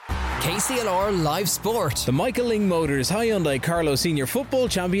KCLR Live Sport. The Michael Lyng Motors Hyundai Carlow Senior Football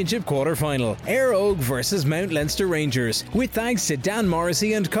Championship quarter-final. Eire Og versus Mount Leinster Rangers. With thanks to Dan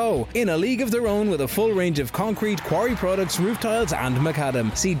Morrissey and Co. In a league of their own with a full range of concrete, quarry products, roof tiles and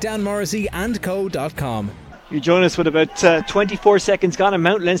macadam. See danmorrisseyandco.com. You join us with about 24 seconds gone, and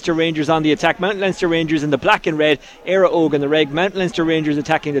Mount Leinster Rangers on the attack. Mount Leinster Rangers in the black and red, Eire Og in the red. Mount Leinster Rangers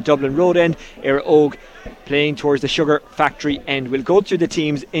attacking the Dublin Road end, Eire Og playing towards the Sugar Factory end. We'll go through the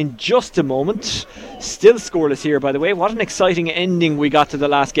teams in just a moment. Still scoreless here, by the way. What an exciting ending we got to the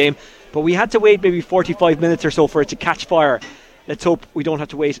last game, but we had to wait maybe 45 minutes or so for it to catch fire. Let's hope we don't have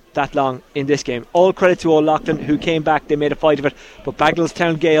to wait that long in this game. All credit to Old Loughlin, who came back. They made a fight of it, but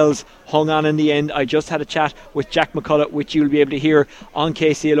Bagenalstown Gales hung on in the end. I just had a chat with Jack McCullough, which you'll be able to hear on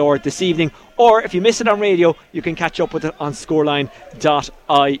KCLR this evening, or if you miss it on radio, you can catch up with it on scoreline.ie.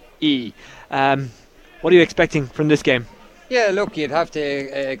 What are you expecting from this game? Yeah, look, you'd have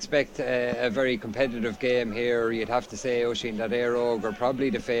to expect a very competitive game here. You'd have to say, Oisín, that Eire Og are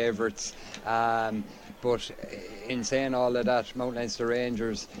probably the favourites. But in saying all of that, Mount Leinster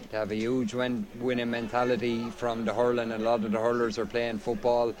Rangers, they have a huge winning mentality from the hurling, and a lot of the hurlers are playing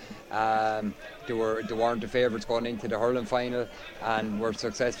football. They weren't the favourites going into the hurling final and were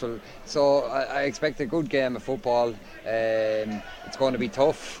successful. So I expect a good game of football. It's going to be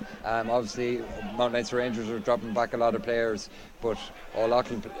tough. Obviously, Mount Leinster Rangers are dropping back a lot of players, but Old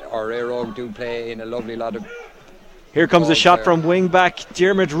Loughlin or Eire Og do play in a lovely lot of. Here comes a shot from wing back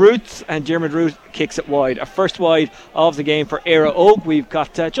Dermot Root, and Dermot Root kicks it wide. A first wide of the game for Eire Og. We've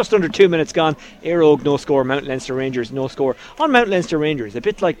got just under 2 minutes gone. Eire Og no score, Mount Leinster Rangers no score. On Mount Leinster Rangers, a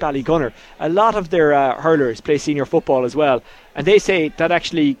bit like Ballygunner, a lot of their hurlers play senior football as well, and they say that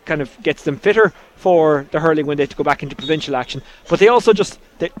actually kind of gets them fitter for the hurling when they have to go back into provincial action. But they also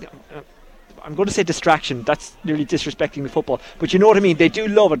I'm going to say distraction, that's nearly disrespecting the football, but you know what I mean, they do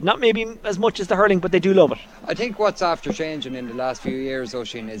love it, not maybe as much as the hurling, but they do love it. I think what's after changing in the last few years,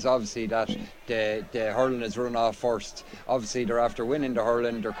 Oisín, is obviously that the hurling has run off first. Obviously they're after winning the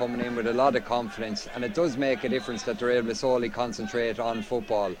hurling, they're coming in with a lot of confidence, and it does make a difference that they're able to solely concentrate on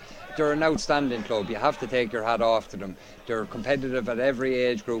football. They're an outstanding club, you have to take your hat off to them. They're competitive at every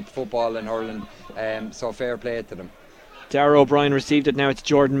age group, football and hurling, so fair play to them. Darragh O'Brien received it. Now it's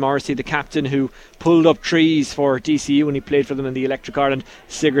Jordan Morrissey, the captain, who pulled up trees for DCU when he played for them in the Electric Ireland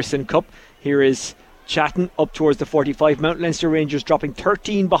Sigerson Cup. Here is Chatton up towards the 45. Mount Leinster Rangers dropping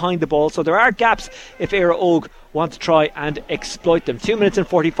 13 behind the ball, so there are gaps if Eire Og want to try and exploit them. 2 minutes and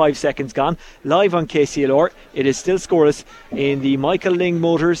 45 seconds gone. Live on KCLR. It is still scoreless in the Michael Lyng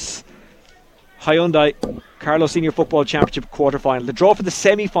Motors Hyundai Carlow Senior Football Championship quarter-final. The draw for the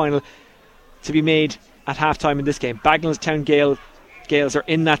semi-final to be made at half-time in this game. Bagenalstown Gales are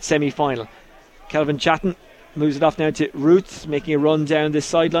in that semi-final. Kelvin Chatton moves it off now to Roots, making a run down this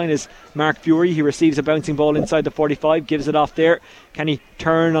sideline is Mark Bury. He receives a bouncing ball inside the 45, gives it off there. Can he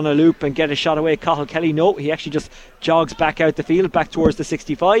turn on a loop and get a shot away? Cathal Kelly, no, he actually just jogs back out the field, back towards the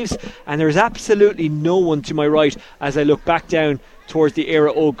 65s, and there's absolutely no one to my right as I look back down towards the Eire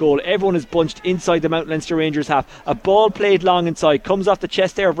Og goal. Everyone is bunched inside the Mount Leinster Rangers half. A ball played long inside, comes off the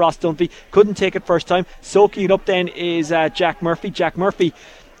chest there of Ross Dunphy, couldn't take it first time. Soaking it up then is Jack Murphy. Jack Murphy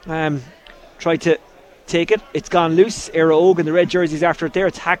tried to take it, it's gone loose. Eire Og in the red jerseys after it there.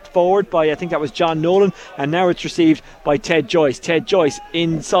 It's hacked forward by, I think that was John Nolan, and now it's received by Ted Joyce. Ted Joyce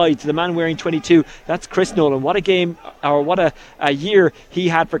inside to the man wearing 22. That's Chris Nolan. What a game, or what a year he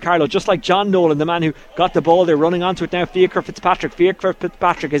had for Carlow. Just like John Nolan, the man who got the ball there, running onto it now. Fiachra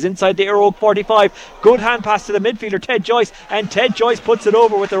Fitzpatrick is inside the Eire Og 45. Good hand pass to the midfielder Ted Joyce, and Ted Joyce puts it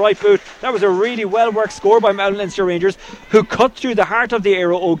over with the right boot. That was a really well worked score by Mount Leinster Rangers, who cut through the heart of the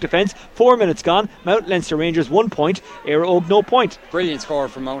Eire Og defence. 4 minutes gone. Mount Leinster Rangers 1 point, Eire Og no point. Brilliant score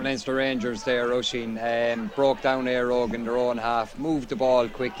from Mount Leinster Rangers there, Oisín. Broke down Eire Og in their own half, moved the ball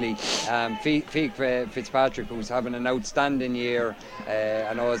quickly. Fiachra Fitzpatrick, who's having an outstanding year,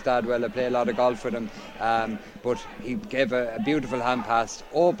 I know his dad well, I play a lot of golf with him, but he gave a beautiful hand pass,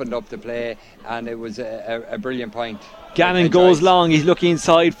 opened up the play, and it was a brilliant point. Gannon goes long, he's looking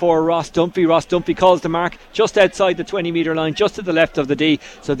inside for Ross Dunphy. Ross Dunphy calls the mark just outside the 20 metre line, just to the left of the D,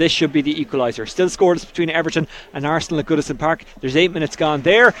 so this should be the equaliser. Still scoreless between Everton and Arsenal at Goodison Park. There's 8 minutes gone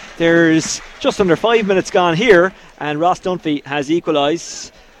there, there's just under 5 minutes gone here, and Ross Dunphy has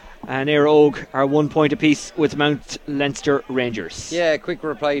equalised, and Eire Og are 1 point apiece with Mount Leinster Rangers. Yeah, quick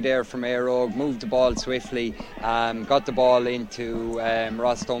reply there from Eire Og, moved the ball swiftly, got the ball into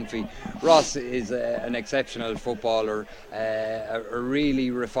Ross Dunphy. Ross is an exceptional footballer, a really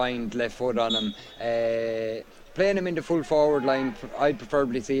refined left foot on him. Playing him in the full forward line, I'd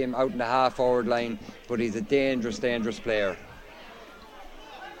preferably see him out in the half forward line, but he's a dangerous player.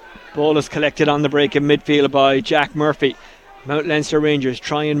 Ball is collected on the break in midfield by Jack Murphy. Mount Leinster Rangers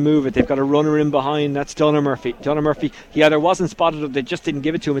try and move it. They've got a runner in behind. That's Donagh Murphy. Donagh Murphy, he either wasn't spotted or they just didn't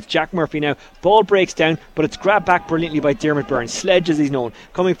give it to him. It's Jack Murphy now. Ball breaks down, but it's grabbed back brilliantly by Dermot Byrne. Sledge, as he's known.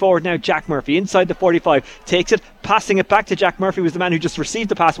 Coming forward now, Jack Murphy inside the 45. Takes it, passing it back to Jack Murphy, was the man who just received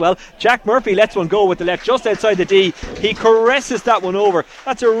the pass well. Jack Murphy lets one go with the left just outside the D. He caresses that one over.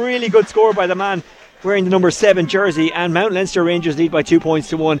 That's a really good score by the man wearing the number 7 jersey, and Mount Leinster Rangers lead by 2 points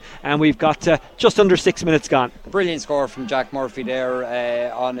to 1, and we've got just under 6 minutes gone. Brilliant score from Jack Murphy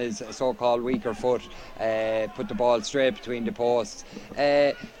there on his so-called weaker foot. Put the ball straight between the posts.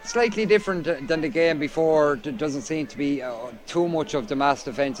 Slightly different than the game before. There doesn't seem to be too much of the mass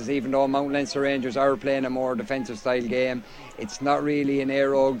defences, even though Mount Leinster Rangers are playing a more defensive style game. It's not really in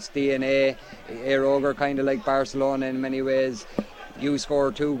Eire Og's DNA. Eire Og are kind of like Barcelona in many ways. You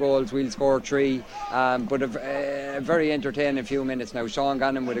score 2 goals, we'll score 3. But a very entertaining few minutes now. Sean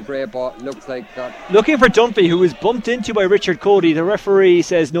Gannon with a great ball. Looks like looking for Dunphy, who was bumped into by Richard Cody. The referee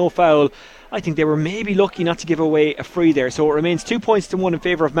says no foul. I think they were maybe lucky not to give away a free there. So it remains 2 points to 1 in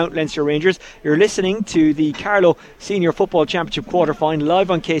favour of Mount Leinster Rangers. You're listening to the Carlow Senior Football Championship quarter-final live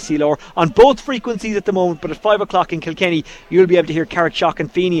on KCLR on both frequencies at the moment. But at 5 o'clock in Kilkenny, you'll be able to hear Carrickshock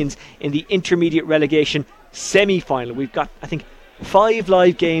and Fenians in the intermediate relegation semi-final. We've got, I think, 5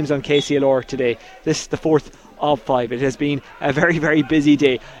 live games on KCLR today. This is the 4th of 5. It has been a very, very busy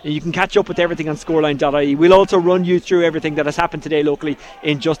day. You can catch up with everything on scoreline.ie. We'll also run you through everything that has happened today locally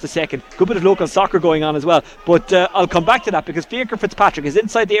in just a second. Good bit of local soccer going on as well, but I'll come back to that because Fiacre Fitzpatrick is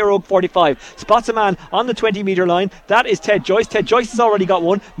inside the Eire Og 45, spots a man on the 20 metre line. That is Ted Joyce. Ted Joyce has already got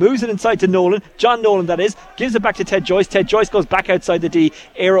one, moves it inside to Nolan, John Nolan that is, gives it back to Ted Joyce. Ted Joyce goes back outside the D.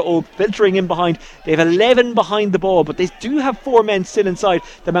 Eire Og filtering in behind. They have 11 behind the ball, but they do have 4 men still inside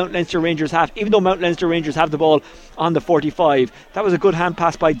the Mount Leinster Rangers half, even though Mount Leinster Rangers have the ball on the 45. That was a good hand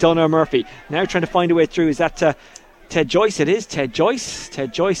pass by Donagh Murphy. Now trying to find a way through. Is that Ted Joyce? It is Ted Joyce.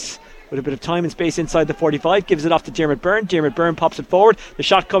 Ted Joyce with a bit of time and space inside the 45, gives it off to Dermot Byrne. Dermot Byrne pops it forward. The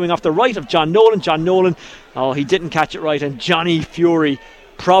shot coming off the right of John Nolan. John Nolan, oh, he didn't catch it right, and Johnny Fury,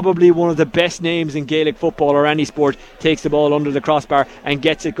 probably one of the best names in Gaelic football or any sport, takes the ball under the crossbar and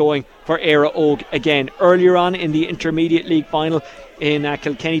gets it going for Eire Og again. Earlier on in the Intermediate League final in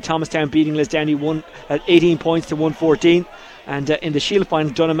Kilkenny, Thomastown beating Lisdowney won at 18 points to 114. And in the Shield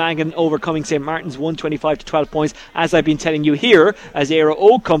final, Dunnamaggin overcoming St Martin's 125 to 12 points. As I've been telling you here, as Eire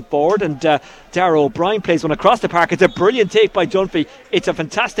Og come forward, and Darragh O'Brien plays one across the park. It's a brilliant take by Dunphy. It's a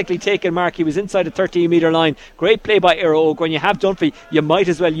fantastically taken mark. He was inside the 13 metre line. Great play by Eire Og. When you have Dunphy, you might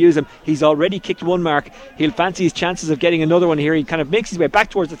as well use him. He's already kicked one mark. He'll fancy his chances of getting another one here. He kind of makes his way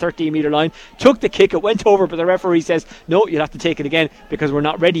back towards the 13 metre line. Took the kick, it went over, but the referee says no, you'll have to take it again because we're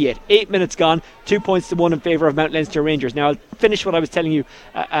not ready yet. 8 minutes gone, 2 points to 1 in favour of Mount Leinster Rangers. Now I'll finish what I was telling you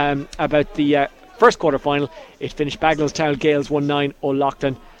about the first quarter final. It finished Bagnallstown Gales 1-9,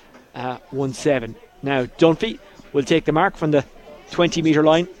 O'Loughlin 1-7. Now Dunphy will take the mark from the 20 metre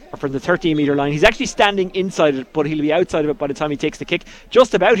line, or from the 13 metre line. He's actually standing inside it, but he'll be outside of it by the time he takes the kick.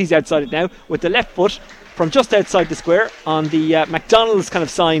 Just about he's outside it now, with the left foot from just outside the square on the McDonald's kind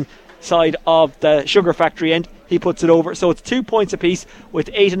of side of the sugar factory end. He puts it over, so it's 2 points apiece with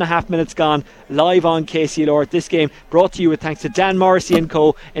 8.5 minutes gone, live on KCLR. This game brought to you with thanks to Dan Morrissey &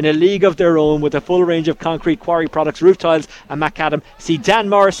 Co. in a league of their own with a full range of concrete quarry products, roof tiles and macadam. See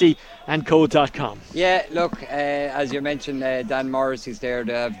danmorrisseyandco.com. Yeah, look, as you mentioned, Dan Morrissey's there.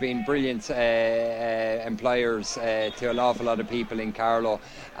 They have been brilliant employers to an awful lot of people in Carlow,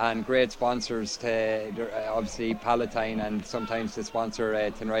 and great sponsors to obviously Palatine, and sometimes to sponsor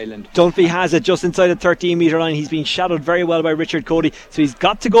Tinryland. Dunphy has it just inside the 13 metre line. He's been shadowed very well by Richard Cody, so he's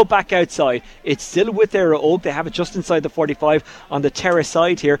got to go back outside. It's still with Eire Og. They have it just inside the 45 on the terrace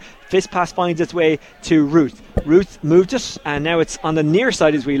side here. Fist pass finds its way to Ruth. Ruth moved it, and now it's on the near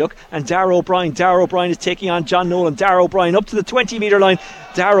side as we look. And Darragh O'Brien. Darragh O'Brien is taking on John Nolan. Darragh O'Brien up to the 20 metre line.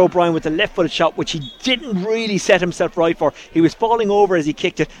 Darragh O'Brien with the left-footed shot, which he didn't really set himself right for. He was falling over as he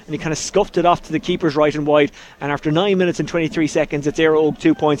kicked it, and he kind of scuffed it off to the keeper's right and wide. And after 9 minutes and 23 seconds, it's Eire Og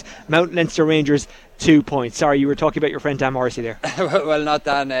 2 points, Mount Leinster Rangers 2 points. Sorry, you were talking about your friend Dan Morrissey there. Well, not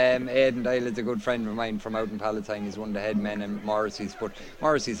Dan. Aidan Dial is a good friend of mine from out in Palatine. He's one of the head men in Morrissey's. But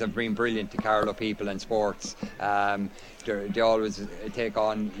Morrissey's have been brilliant to Carlow people and sports. They always take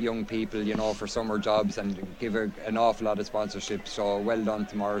on young people, you know, for summer jobs, and give an awful lot of sponsorship. So well done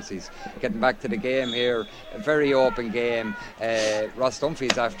to Morrissey's. Getting back to the game here, a very open game. Ross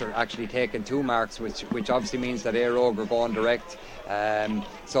Dunphy is after actually taking 2 marks, which obviously means that Eire Og are going direct.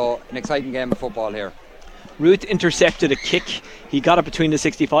 So an exciting game of football here. Ruth intercepted a kick. He got it between the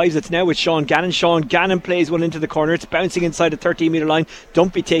 65s. It's now with Sean Gannon. Sean Gannon plays one into the corner. It's bouncing inside the 13-metre line.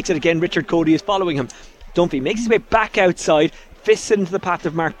 Dunphy takes it again. Richard Cody is following him. Dunphy makes his way back outside, fists it into the path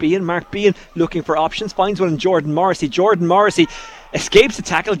of Mark Behan. Mark Behan looking for options, finds one in Jordan Morrissey. Jordan Morrissey escapes the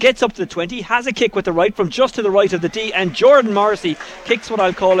tackle, gets up to the 20, has a kick with the right from just to the right of the D, and Jordan Morrissey kicks what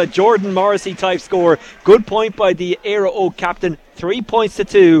I'll call a Jordan Morrissey type score. Good point by the Eire Og captain. 3 points to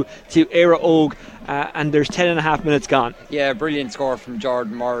 2 to Eire Og. And there's 10.5 minutes gone. Yeah, brilliant score from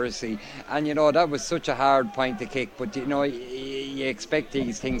Jordan Morrissey. And that was such a hard point to kick, but you expect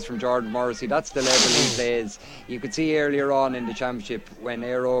these things from Jordan Morrissey. That's the level he plays. You could see earlier on in the championship when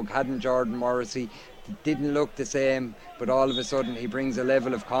Eire Og hadn't Jordan Morrissey, it didn't look the same, but all of a sudden he brings a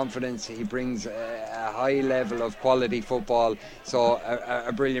level of confidence, he brings a high level of quality football. So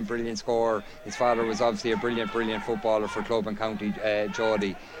a brilliant score. His father was obviously a brilliant footballer for club and county,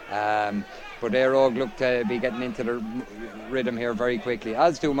 Jody. But Eire Og looked to be getting into the rhythm here very quickly,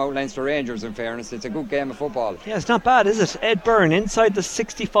 as do Mount Leinster Rangers, in fairness. It's a good game of football. Yeah, it's not bad, is it? Ed Byrne inside the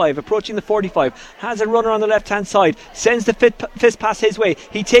 65, approaching the 45, has a runner on the left hand side, sends the fist pass his way,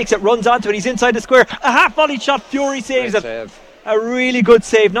 he takes it, runs onto it, he's inside the square, a half volley shot, Fury saves it. Save. A really good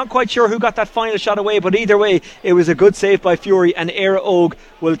save. Not quite sure who got that final shot away, but either way it was a good save by Fury, and Eire Og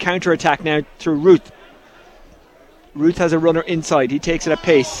will counter attack now through Ruth. Ruth has a runner inside. He takes it at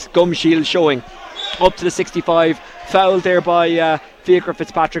pace. Gum shield showing. Up to the 65. Fouled there by Fiacre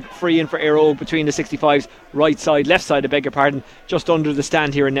Fitzpatrick. Free in for Eire Og between the 65's right side, left side, I beg your pardon. Just under the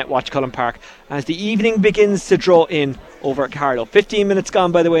stand here in Netwatch Cullen Park. As the evening begins to draw in over at Carlow. 15 minutes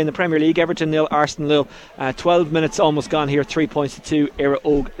gone, by the way, in the Premier League. Everton 0, Arsenal 0. 12 minutes almost gone here. 3 points to 2. Eire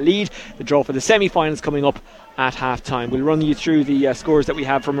Og lead. The draw for the semi-finals coming up at half time. We'll run you through the scores that we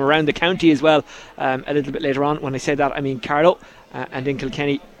have from around the county as well a little bit later on. When I say that, I mean Carlow and in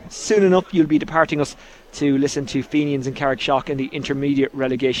Kilkenny. Soon enough you'll be departing us to listen to Fenians and Carrickshock in the intermediate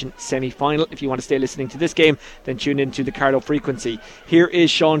relegation semi-final. If you want to stay listening to this game, then tune into the Carlow frequency. Here is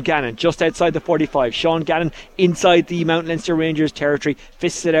Sean Gannon just outside the 45. Sean Gannon inside the Mount Leinster Rangers territory,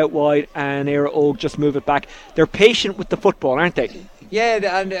 fists it out wide, and Eire Og just move it back. They're patient with the football, aren't they?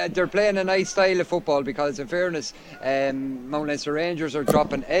 Yeah, and they're playing a nice style of football, because in fairness, Mount Leinster Rangers are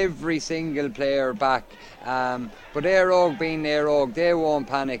dropping every single player back, but Eire Og being Eire Og, they won't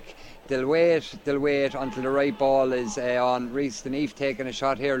panic. They'll wait until the right ball is on. Reece Deneve taking a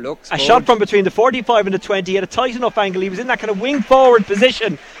shot here, looks a good. Shot from between the 45 and the 20. He had a tight enough angle. He was in that kind of wing forward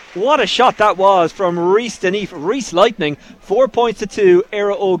position. What a shot that was from Reece Deneve. Reece Lightning. 4 points to 2.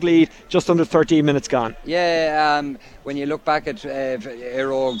 Eire Og lead. Just under 13 minutes gone. Yeah, when you look back at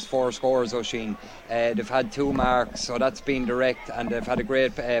Eire Og's 4 scores, Oisin, they've had 2 marks, so that's been direct, and they've had a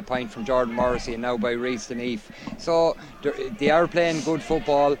great point from Jordan Morrissey and now by Reece Deneve. So they are playing good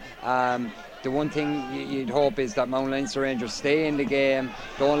football. The one thing you'd hope is that Mount Leinster Rangers stay in the game,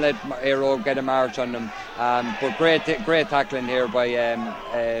 don't let Eire Og get a march on them. But great tackling here by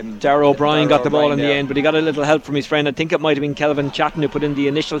Darragh O'Brien got the ball in there. the end, but he got a little help from his friend. I think it might have been Kelvin Chatton who put in the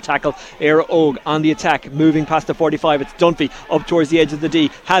initial tackle. Eire Og on the attack, moving past the 45. It's Dunphy up towards the edge of the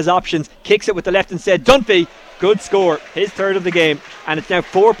D, has options, kicks it with the left instead. Dunphy, good score, his third of the game, and it's now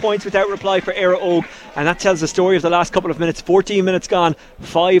 4 points without reply for Eire Og, and that tells the story of the last couple of minutes. 14 minutes gone,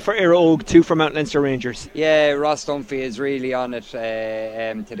 5 for Eire Og, 2 for Mount Leinster Rangers. Yeah, Ross Dunphy is really on it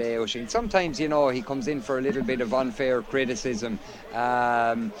today, Oisin. Sometimes, he comes in for a little bit of unfair criticism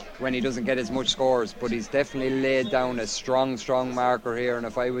when he doesn't get as much scores, but he's definitely laid down a strong marker here, and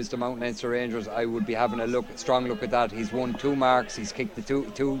if I was the Mount Leinster Rangers, I would be having a strong look at that. He's won 2 marks, he's kicked the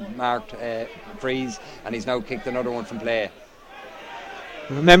two marked frees, and he's now kicked another one from play.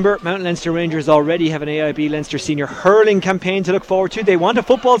 Remember, Mount Leinster Rangers already have an AIB Leinster Senior hurling campaign to look forward to. They want a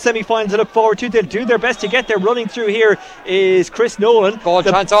football semi-final to look forward to. They'll do their best to get there. Running through here is Chris Nolan. Goal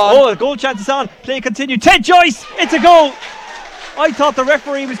chance on. Oh, goal chance is on. Play continued. Ted Joyce, it's a goal. I thought the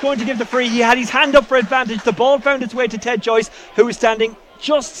referee was going to give the free. He had his hand up for advantage. The ball found its way to Ted Joyce, who was standing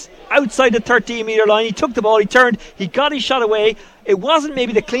just outside the 13-metre line. He took the ball, he turned, he got his shot away. It wasn't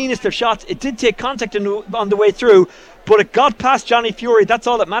maybe the cleanest of shots. It did take contact on the way through, but it got past Johnny Fury. That's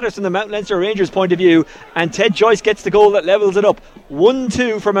all that matters from the Mount Leinster Rangers point of view, and Ted Joyce gets the goal that levels it up.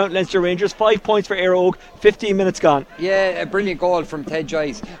 1-2 for Mount Leinster Rangers, 5 points for Eire Og, 15 minutes gone. Yeah, a brilliant goal from Ted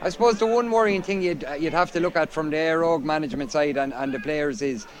Joyce. I suppose the one worrying thing you'd have to look at from the Eire Og management side and the players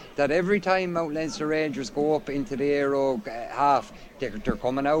is that every time Mount Leinster Rangers go up into the Eire Og half, they're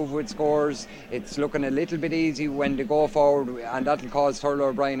coming out with scores. It's looking a little bit easy when they go forward, and that'll cause Turlough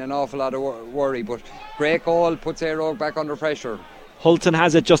O'Brien an awful lot of worry. But great goal, puts Eire Og back under pressure. Hulton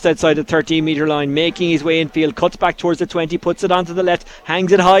has it just outside the 13-metre line, making his way infield, cuts back towards the 20, puts it onto the left,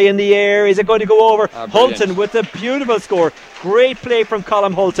 hangs it high in the air. Is it going to go over? Hulton with a beautiful score. Great play from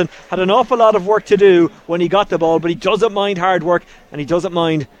Colm Hulton. Had an awful lot of work to do when he got the ball, but he doesn't mind hard work, and he doesn't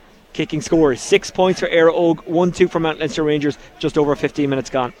mind kicking scores. 6 points for Eire Og, 1-2 for Mount Leinster Rangers, just over 15 minutes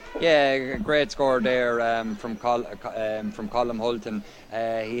gone. Yeah, great score there from Colm Hulton.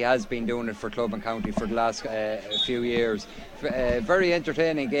 He has been doing it for club and county for the last few years. Very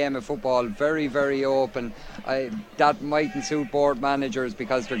entertaining game of football, very, very open. That mightn't suit board managers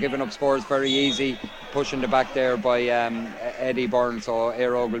because they're giving up scores very easy, pushing the back there by Eddie Byrne. So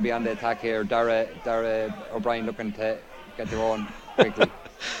Eire Og will be on the attack here. Dara O'Brien looking to get their own quickly.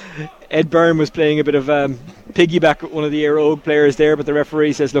 Ed Byrne was playing a bit of piggyback with one of the Eire Og players there, but the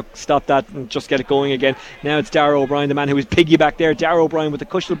referee says, look, stop that and just get it going again. Now it's Dara O'Brien, the man who was piggyback there. Dara O'Brien with the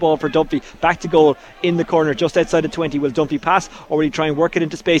cushion ball for Dunphy, back to goal in the corner just outside the 20. Will Dunphy pass or will he try and work it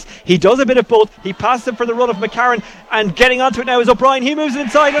into space? He does a bit of both. He passes it for the run of McCarran, and getting onto it now is O'Brien. He moves it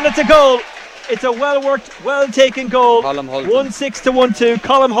inside and it's a goal. It's a well worked, well taken goal. 1-6 to 1-2.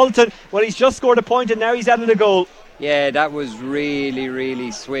 Colm Hulton, well, he's just scored a point and now he's added a goal. Yeah, that was really,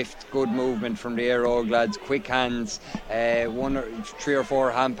 really swift, good movement from the Eire Og lads. Quick hands, 3 or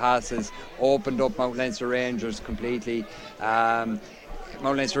 4 hand passes, opened up Mount Leinster Rangers completely. Mount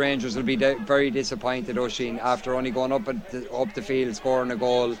Leinster Rangers will be very disappointed, Oisin, after only going up the field, scoring a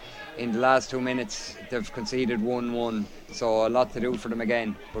goal. In the last 2 minutes, they've conceded 1-1. So a lot to do for them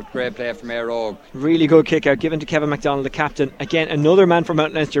again, but great play from Eire Og. Really good kick out given to Kevin MacDonald, the captain. Again, another man from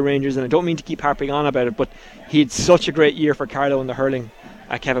Mount Leinster Rangers, and I don't mean to keep harping on about it, but he had such a great year for Carlow in the hurling.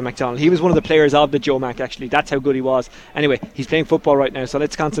 Kevin MacDonald, he was one of the players of the Joe Mac, actually. That's how good he was. Anyway, he's playing football right now, so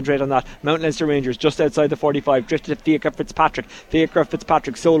let's concentrate on that. Mount Leinster Rangers just outside the 45, drifted to Fiacre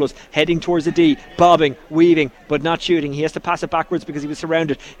Fitzpatrick solos, heading towards the D, bobbing, weaving, but not shooting. He has to pass it backwards because he was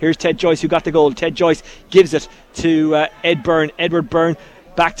surrounded. Here's Ted Joyce, who got the goal. Ted Joyce gives it to Edward Byrne.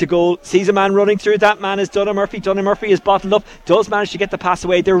 Back to goal, sees a man running through. That man is Donagh Murphy. Donagh Murphy is bottled up, does manage to get the pass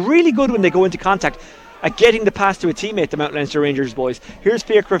away. They're really good when they go into contact at getting the pass to a teammate, the Mount Leinster Rangers boys. Here's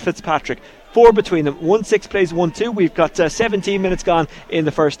Fiacre Fitzpatrick, 4 between them. 1-6 plays 1-2. We've got 17 minutes gone in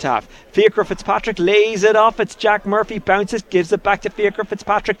the first half. Fiacre Fitzpatrick lays it off. It's Jack Murphy, bounces, gives it back to Fiacre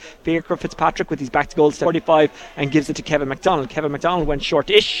Fitzpatrick. Fiacre Fitzpatrick with his back to goal 45 and gives it to Kevin MacDonald. Kevin MacDonald went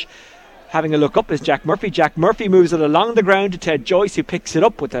short-ish. Having a look up is Jack Murphy. Jack Murphy moves it along the ground to Ted Joyce, who picks it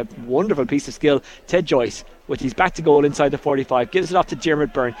up with a wonderful piece of skill. Ted Joyce with his back to goal inside the 45, gives it off to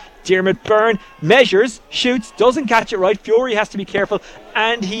Diarmuid Byrne. Diarmuid Byrne measures, shoots, doesn't catch it right. Fury has to be careful,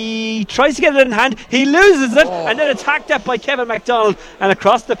 and he tries to get it in hand. He loses it, and then it's hacked at by Kevin MacDonald and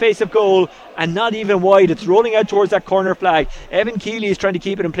across the face of goal, and not even wide. It's rolling out towards that corner flag. Evan Keeley is trying to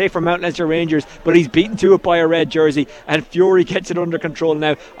keep it in play for Mount Leinster Rangers, but he's beaten to it by a red jersey, and Fury gets it under control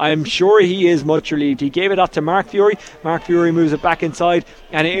now. I'm sure he is much relieved. He gave it off to Mark Fury. Mark Fury moves it back inside,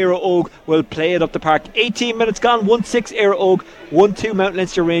 and Eire Og will play it up the park. 18 minutes gone, 1-6 Eire Og, 1-2 Mount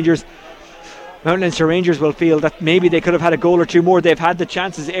Leinster Rangers. Mount Leinster Rangers will feel that maybe they could have had a goal or two more. They've had the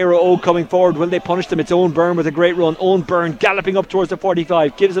chances. Eire Og coming forward. Will they punish them? It's Owen Byrne with a great run. Owen Byrne galloping up towards the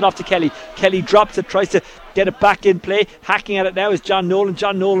 45. Gives it off to Kelly. Kelly drops it, tries to get it back in play. Hacking at it now is John Nolan.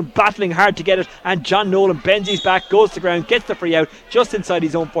 John Nolan battling hard to get it, and John Nolan bends his back, goes to the ground, gets the free out just inside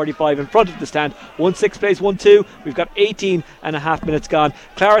his own 45 in front of the stand. 1-6 plays 1-2. We've got 18 and a half minutes gone.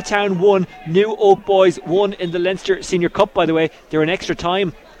 Claratown 1, New Oak Boys 1 in the Leinster Senior Cup, by the way. They're in extra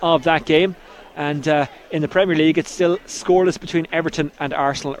time of that game. And in the Premier League, it's still scoreless between Everton and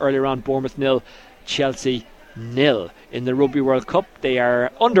Arsenal earlier on. Bournemouth 0, Chelsea 0. In the Rugby World Cup, they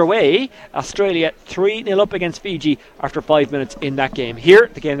are underway. Australia 3-0 up against Fiji after 5 minutes in that game. Here,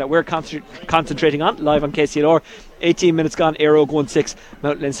 the game that we're concentrating on, live on KCLR. 18 minutes gone, Eire Og 1-6,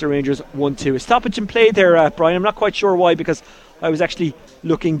 Mount Leinster Rangers 1-2. A stoppage in play there, Brian. I'm not quite sure why, because I was actually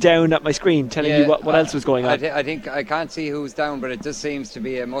looking down at my screen telling you what else was going on. I think I can't see who's down, but it just seems to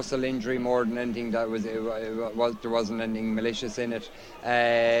be a muscle injury more than anything. There wasn't anything malicious in it.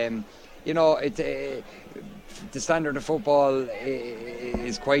 The standard of football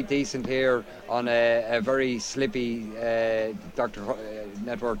is quite decent here on a very slippy Dr.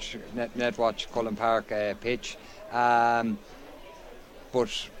 Netwatch Cullen Park pitch. But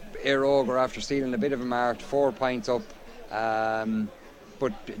Eire Og are after stealing a bit of a mark, 4 points up.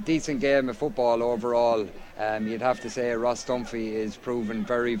 But decent game of football overall. You'd have to say Ross Dunphy is proven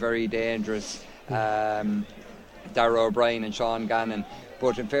very, very dangerous. Dara O'Brien and Sean Gannon.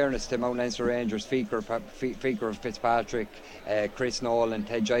 But in fairness to Mount Leinster Rangers, Fiacre Fitzpatrick, Chris Nolan,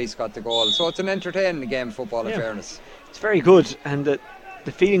 Ted Joyce got the goal. So it's an entertaining game of football, in fairness. It's very good, and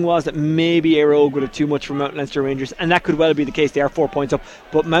the feeling was that maybe Eire Og would have too much for Mount Leinster Rangers, and that could well be the case. They are 4 points up,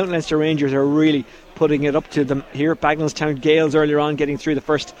 but Mount Leinster Rangers are really putting it up to them here. Bagnallstown Gales earlier on getting through the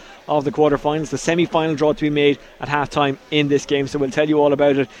first of the quarterfinals. The semi-final draw to be made at half-time in this game, so we'll tell you all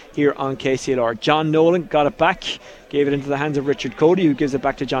about it here on KCLR. John Nolan got it back, gave it into the hands of Richard Cody, who gives it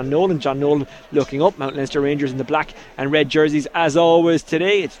back to John Nolan. John Nolan looking up. Mount Leinster Rangers in the black and red jerseys as always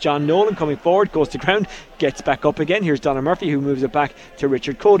today. It's John Nolan coming forward, goes to ground, gets back up again. Here's Donna Murphy, who moves it back to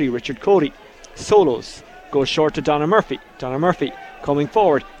Richard Cody. Richard Cody solos, goes short to Donna Murphy. Donna Murphy coming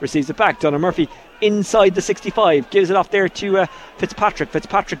forward, receives it back. Donna Murphy inside the 65, gives it off there to Fitzpatrick.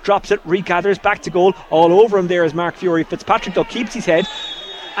 Fitzpatrick drops it, regathers, back to goal. All over him there is Mark Fury. Fitzpatrick though keeps his head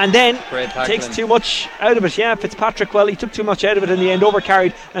and then takes too much out of it. Yeah, Fitzpatrick, well, he took too much out of it in the end,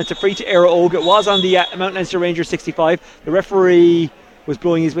 overcarried, and it's a free to Eire Og. It was on the Mount Leinster Rangers 65. The referee was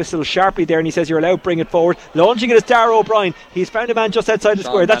blowing his whistle sharply there, and he says you're allowed, bring it forward. Launching it is Darragh O'Brien. He's found a man just outside the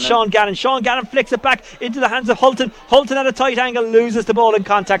square. That's Sean Gannon. Sean Gannon flicks it back into the hands of Hulton. Hulton at a tight angle loses the ball in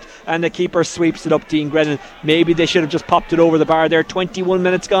contact, and the keeper sweeps it up. Dean Grennan, maybe they should have just popped it over the bar there. 21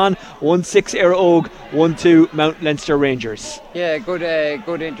 minutes gone, 1-6 Eire Og, 1-2 Mount Leinster Rangers. Yeah, good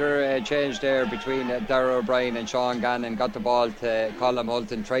interchange there between Darragh O'Brien and Sean Gannon. Got the ball to Colm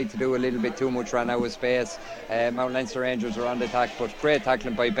Hulton, tried to do a little bit too much, ran out of space. Mount Leinster Rangers were on the attack, but great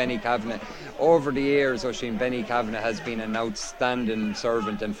tackling by Benny Kavanagh. Over the years, Oisín, Benny Kavanagh has been an outstanding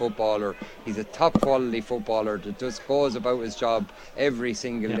servant and footballer. He's a top quality footballer that just goes about his job every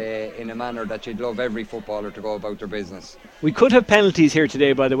single day in a manner that you'd love every footballer to go about their business. We could have penalties here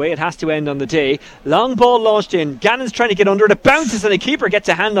today, by the way. It has to end on the day. Long ball launched in. Gannon's trying to get under it. It bounces and the keeper gets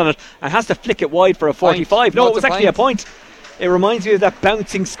a hand on it and has to flick it wide for a 45. No, it was actually a point. It reminds me of that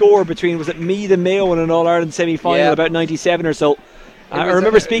bouncing score between, was it Meath and Mayo in an All-Ireland semi-final about 97 or so. I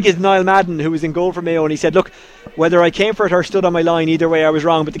remember speaking to Niall Madden, who was in goal for Mayo, and he said, look, whether I came for it or stood on my line, either way I was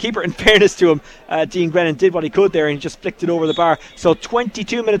wrong. But the keeper, in fairness to him, Dean Grennan, did what he could there and he just flicked it over the bar. So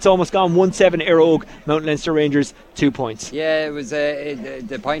 22 minutes almost gone, 1-7 Eire Og, Mount Leinster Rangers, 2 points. Yeah, it was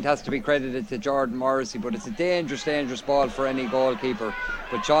the point has to be credited to Jordan Morrissey, but it's a dangerous ball for any goalkeeper.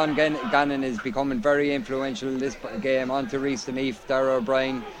 But Sean Gannon is becoming very influential in this game. On to Rhys Deneath, Darragh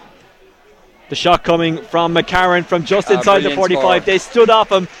O'Brien. The shot coming from McCarron from just inside the 45. Score. They stood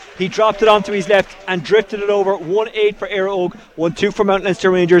off him. He dropped it onto his left and drifted it over. 1-8 for Eire Og, 1-2 for Mount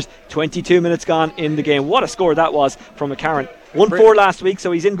Leinster Rangers. 22 minutes gone in the game. What a score that was from McCarron. 1-4 last week,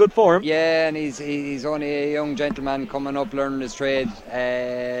 so he's in good form. Yeah, and he's only a young gentleman coming up learning his trade.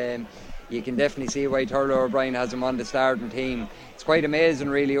 You can definitely see why Turlough O'Brien has him on the starting team. It's quite amazing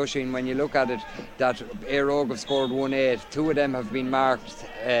really, Oisín, when you look at it, that Eire Og have scored 1-8. Two of them have been marked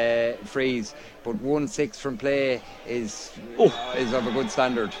frees, but 1-6 from play is of a good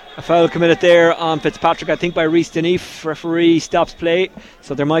standard. A foul committed there on Fitzpatrick, I think by Rhys Deneath. Referee stops play,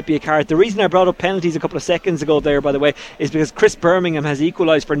 so there might be a card. The reason I brought up penalties a couple of seconds ago there, by the way, is because Chris Birmingham has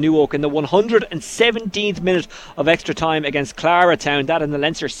equalised for New Oak in the 117th minute of extra time against Claratown, that in the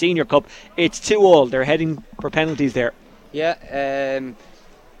Leinster Senior Cup. It's 2-2. They're heading for penalties there. Yeah,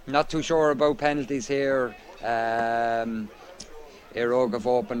 not too sure about penalties here. Eire Og have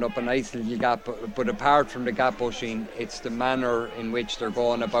opened up a nice little gap, but apart from the gap, Oisín, it's the manner in which they're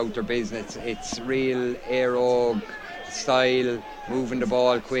going about their business. It's real Eire Og style, moving the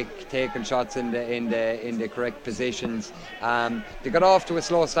ball quick, taking shots in the correct positions. They got off to a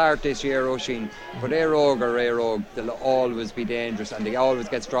slow start this year, Oisín, but Eire Og, they'll always be dangerous and they always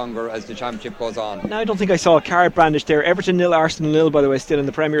get stronger as the championship goes on. Now, I don't think I saw a card brandished there. Everton 0, Arsenal 0, by the way, still in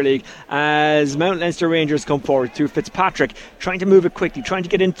the Premier League, as Mount Leinster Rangers come forward to Fitzpatrick, trying to move it quickly, trying to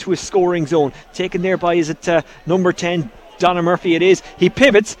get into a scoring zone. Taken there by, is it number 10, Donna Murphy it is. He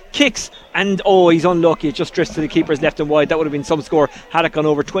pivots, kicks, and he's unlucky. It just drifts to the keeper's left and wide. That would have been some score had it gone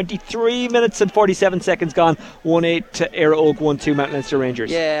over. 23 minutes and 47 seconds gone. 1-8 to Eire Og, 1-2 Mount Leinster Rangers.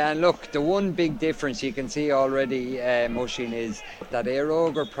 Yeah, and look, the one big difference you can see already, Oisín, is that Eire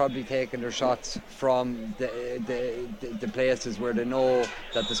Og are probably taking their shots from the places where they know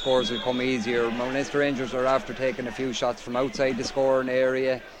that the scores will come easier. Mount Leinster Rangers are after taking a few shots from outside the scoring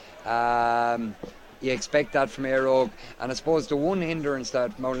area. You expect that from Eire Og, and I suppose the one hindrance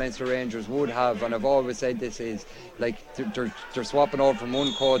that Mount Leinster Rangers would have, and I've always said this, is like they're swapping over from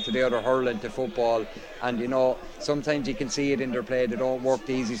one code to the other, hurling to football, and you know sometimes you can see it in their play. They don't work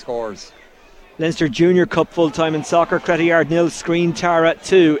the easy scores. Leinster Junior Cup full time in soccer. Cretty 0, Screen Tara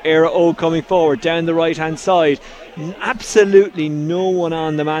 2. Eire Og coming forward down the right hand side. Absolutely no one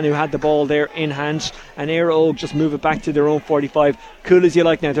on the man who had the ball there in hand, and Eire Og just move it back to their own 45. Cool as you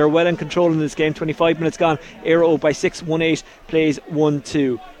like now. They're well in control in this game. 25 minutes gone. Eire Og by 6, 1-8 plays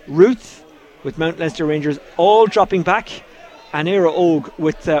 1-2. Ruth with Mount Leinster Rangers all dropping back. and Eire Og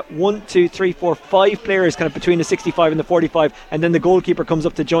with 1, 2, 3, 4, 5 players kind of between the 65 and the 45, and then the goalkeeper comes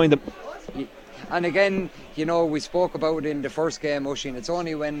up to join them. And again, you know, we spoke about it in the first game, Oisín. It's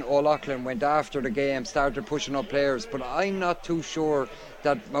only when O'Loughlin went after the game, started pushing up players. But I'm not too sure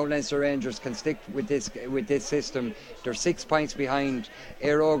that Mount Leinster Rangers can stick with this system. They're 6 points behind.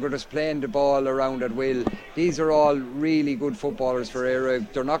 Eire Og are just playing the ball around at will. These are all really good footballers for Eire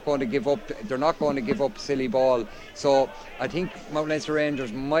Og. They're not going to give up. They're not going to give up silly ball. So I think Mount Leinster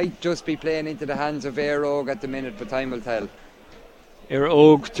Rangers might just be playing into the hands of Eire Og at the minute, but time will tell. Eire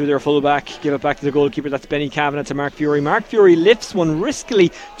Og through their full back, give it back to the goalkeeper. That's Benny Kavanagh to Mark Fury. Mark Fury lifts one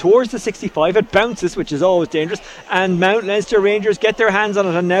riskily towards the 65. It bounces, which is always dangerous, and Mount Leinster Rangers get their hands on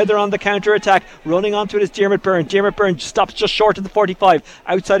it, and now they're on the counter attack. Running onto it is Dermot Byrne. Dermot Byrne stops just short of the 45.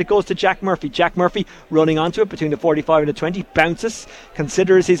 Outside it goes to Jack Murphy. Jack Murphy running onto it between the 45 and the 20. Bounces,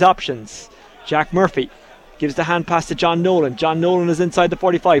 considers his options. Jack Murphy gives the hand pass to John Nolan. John Nolan is inside the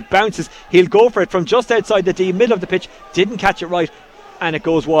 45. Bounces. He'll go for it from just outside the D, middle of the pitch. Didn't catch it right, and it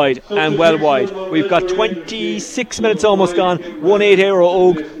goes wide, and well wide. We've got 26 minutes almost gone. 1-8 Eire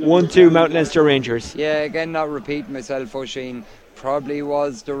Og, 1-2 Mount Leinster Rangers. Yeah, again, not repeating myself, Oisín. Probably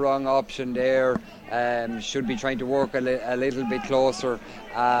was the wrong option there. Should be trying to work a little bit closer.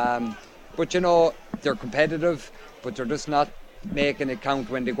 But you know, they're competitive, but they're just not making it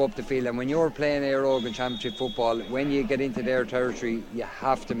count when they go up the field. And when you're playing Eire Og in Championship football, when you get into their territory, you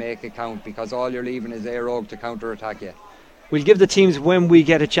have to make it count, because all you're leaving is Eire Og to counter-attack you. We'll give the teams when we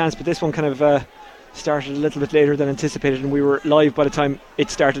get a chance, but this one kind of started a little bit later than anticipated, and we were live by the time it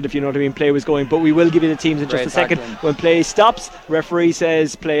started, if you know what I mean. Play was going, but we will give you the teams in just a second. When play stops, referee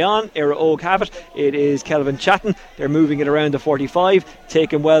says play on. Eire Og have it. It is Kelvin Chatton. They're moving it around the 45,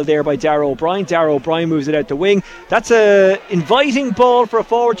 taken well there by Darragh O'Brien. Darragh O'Brien moves it out the wing. That's a inviting ball for a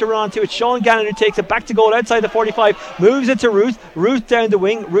forward to run onto. It's Sean Gannon who takes it back to goal outside the 45, moves it to Ruth. Ruth down the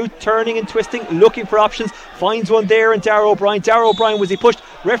wing. Ruth turning and twisting, looking for options, finds one there, and Darragh O'Brien. Darragh O'Brien, was he pushed?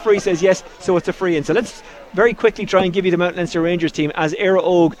 Referee says yes, so it's a free in. So let's very quickly try and give you the Mount Leinster Rangers team, as Eire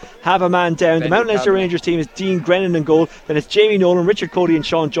Og have a man down. The Mount Leinster Rangers team is Dean Grennan in goal, then it's Jamie Nolan, Richard Cody and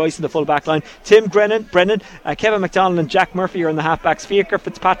Sean Joyce in the full back line. Tim Brennan, Kevin McDonald and Jack Murphy are in the half backs. Fiacre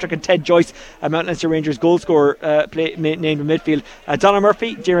Fitzpatrick and Ted Joyce, Mount Leinster Rangers goal scorer named in midfield. Donna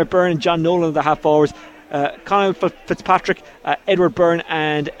Murphy, Dermot Byrne and John Nolan are the half forwards. Conor Fitzpatrick, Edward Byrne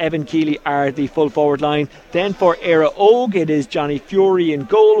and Evan Keeley are the full forward line. Then for Eire Og, it is Johnny Fury in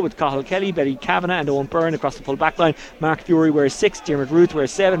goal with Cathal Kelly, Betty Kavanagh and Owen Byrne across the full back line. Mark Fury wears 6, Dermot Ruth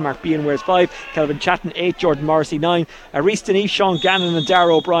wears 7, Mark Behan wears 5, Kelvin Chatton 8, Jordan Morrissey 9, Rhys Denise, Sean Gannon and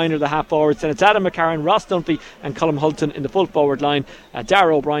Darragh O'Brien are the half forwards. Then it's Adam McCarran, Ross Dunphy and Colm Hulton in the full forward line.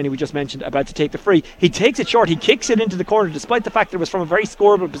 Darragh O'Brien, who we just mentioned, about to take the free. He takes it short, he kicks it into the corner, despite the fact that it was from a very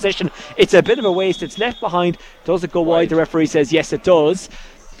scoreable position. It's a bit of a waste, it's left behind. Does it go wide? The referee says yes, it does.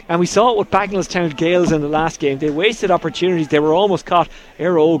 And we saw it with Bagnallstown Gales in the last game. They wasted opportunities, they were almost caught.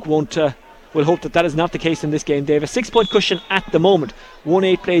 Eire Og will hope that is not the case in this game. They have a 6-point cushion at the moment.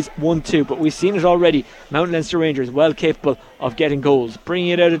 1-8 plays 1-2, but we've seen it already. Mount Leinster Rangers well capable of getting goals. Bringing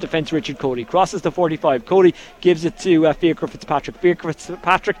it out of defence, Richard Cody crosses the 45. Cody gives it to Fiacre Fitzpatrick. Fiacre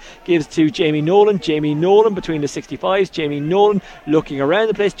Fitzpatrick gives to Jamie Nolan. Jamie Nolan between the 65s. Jamie Nolan looking around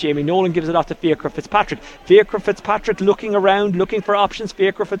the place. Jamie Nolan gives it off to Fiacre Fitzpatrick. Fiacre Fitzpatrick looking around, looking for options.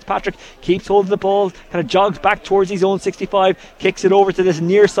 Fiacre Fitzpatrick keeps hold of the ball, kind of jogs back towards his own 65, kicks it over to this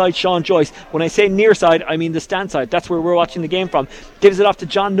near side Sean Joyce. When I say near side, I mean the stand side. That's where we're watching the game from. Gives it off to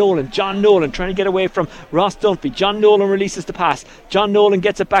John Nolan. John Nolan trying to get away from Ross Dunphy. John Nolan releases the pass. John Nolan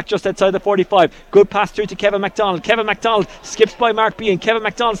gets it back just outside the 45. Good pass through to Kevin McDonald. Kevin McDonald skips by Mark Behan. Kevin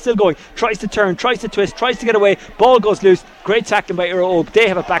McDonald still going. Tries to turn, tries to twist, tries to get away. Ball goes loose. Great tackling by Eire Og. They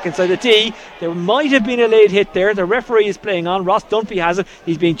have it back inside the D. There might have been a late hit there. The referee is playing on. Ross Dunphy has it.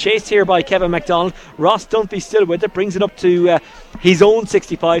 He's being chased here by Kevin McDonald. Ross Dunphy still with it. Brings it up to his own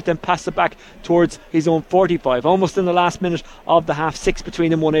 65. Then passes it back towards his own 45. Almost in the last minute of the half. 6 between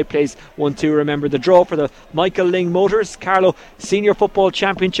them. 1-8 plays 1-2. Remember the draw for the Michael Lyng Motors Carlow Senior Football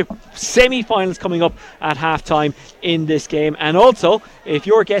Championship semi-finals coming up at half time in this game. And also, if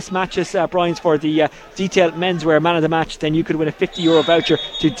your guest matches Brian's for the Detail Menswear Man of the Match, then you could win a €50 voucher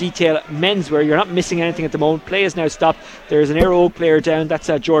to Detail Menswear. You're not missing anything at the moment. Play is now stopped. There's an Eire Og player down. That's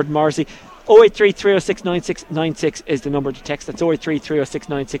Jordan Morrissey. 083 306 9696 is the number to text. That's 083 306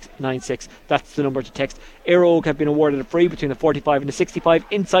 9696. That's the number to text. Eire Og have been awarded a free between the 45 and the 65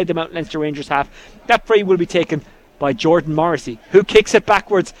 inside the Mount Leinster Rangers half. That free will be taken by Jordan Morrissey, who kicks it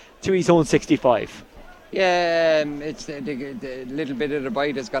backwards to his own 65. Yeah, it's the little bit of the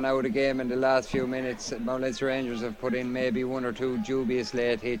bite has gone out of the game in the last few minutes. Mount Leinster Rangers have put in maybe one or two dubious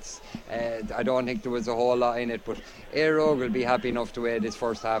late hits. I don't think there was a whole lot in it, but Éire Og will be happy enough the way this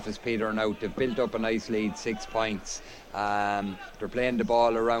first half is petering out. They've built up a nice lead, 6 points. They're playing the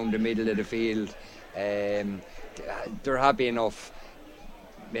ball around the middle of the field. They're happy enough.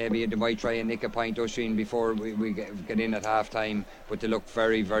 Maybe they might try and nick a point, Oisín, before we get in at half time, but they look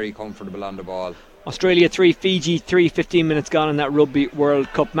very, very comfortable on the ball. Australia 3, Fiji 3, 15 minutes gone in that Rugby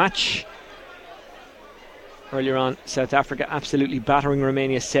World Cup match. Earlier on, South Africa absolutely battering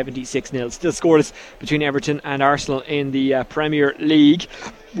Romania 76-0. Still scoreless between Everton and Arsenal in the Premier League.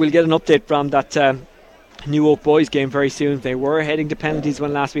 We'll get an update from that New Oak boys game very soon. They were heading to penalties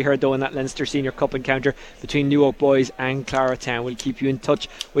when last we heard, though, in that Leinster Senior Cup encounter between New Oak boys and Claratown. We'll keep you in touch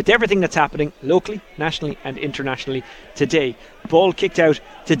with everything that's happening locally, nationally and internationally today. Ball kicked out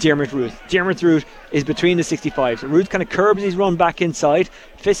to Dermot Ruth. Dermot Ruth is between the 65s. Ruth kind of curbs his run back inside,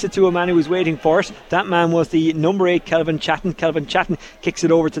 fists it to a man who was waiting for it. That man was the number 8 Kelvin Chatton. Kelvin Chatton kicks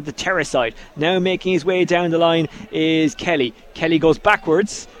it over to the terrace side. Now making his way down the line is Kelly. Kelly goes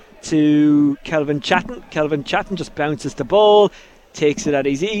backwards to Kelvin Chatton. Kelvin Chatton just bounces the ball, takes it at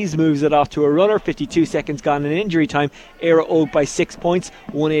his ease, moves it off to a runner. 52 seconds gone in injury time. Éire Og by 6 points,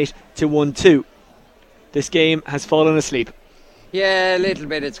 1-8 to 1-2. This game has fallen asleep. Yeah, a little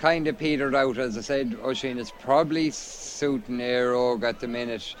bit. It's kind of petered out, as I said, Oisín. It's probably suiting Éire Og at the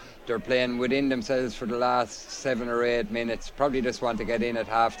minute. They're playing within themselves for the last 7 or 8 minutes. Probably just want to get in at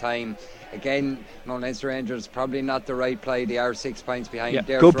half time. Again, Mount Leinster Rangers probably not the right play. They are 6 points behind.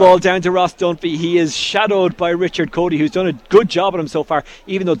 Yeah. Good ball down to Ross Dunphy. He is shadowed by Richard Cody, who's done a good job on him so far,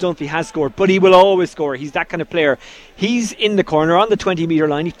 even though Dunphy has scored. But he will always score. He's that kind of player. He's in the corner on the 20-metre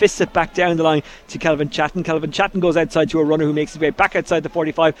line. He fists it back down the line to Kelvin Chatton. Kelvin Chatton goes outside to a runner who makes his way back outside the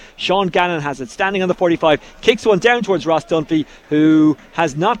 45. Sean Gannon has it, standing on the 45. Kicks one down towards Ross Dunphy, who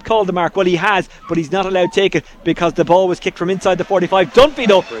has not called the mark. Well, he has, but he's not allowed to take it because the ball was kicked from inside the 45. Dunphy,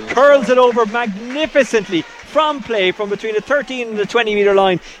 though, curls it over magnificently from play from between the 13 and the 20-metre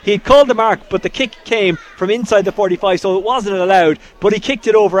line. He had called the mark, but the kick came from inside the 45, so it wasn't allowed, but he kicked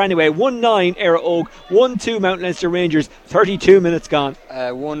it over anyway. 1-9 Éire Og, 1-2 Mount Leinster Rangers, 32 minutes gone.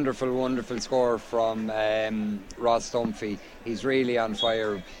 Wonderful score from Ross Dunphy. He's really on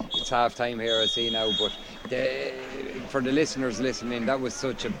fire. It's half time here, I see now, but for the listeners listening, that was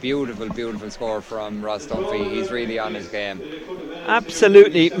such a beautiful score from Ross Dunphy. He's really on his game.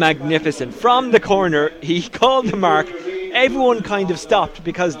 Absolutely magnificent. From the corner, he called the mark. Everyone kind of stopped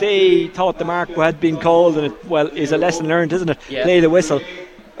because they thought the mark had been called, and it, well, is a lesson learned, isn't it? Yeah. Play the whistle.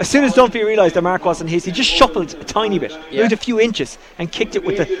 As soon as Dunphy realised the mark wasn't his, he just shuffled a tiny bit, moved a few inches, and kicked it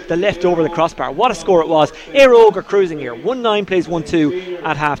with the left over the crossbar. What a score it was. Éire Og are cruising here. 1-9 plays 1-2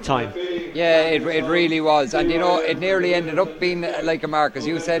 at half time. Yeah, it really was. And you know, it nearly ended up being like a mark, as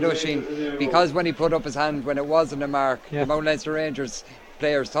you said, Oisín, because when he put up his hand when it wasn't a mark, the Mount Leinster Rangers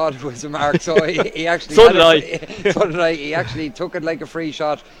players thought it was a mark, so he actually so did I. He actually took it like a free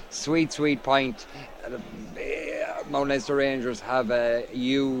shot. Sweet point. Mount Leinster Rangers have a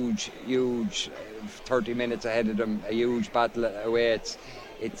huge 30 minutes ahead of them, a huge battle away.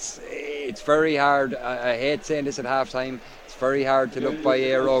 It's very hard. I hate saying this at half time. It's very hard to look by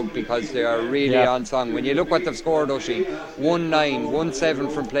Éire Og because they are really on song. When you look what they've scored, Oisín, 1-9,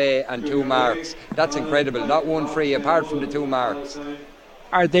 1-7 from play and 2 marks. That's incredible. Not 1 free apart from the 2 marks.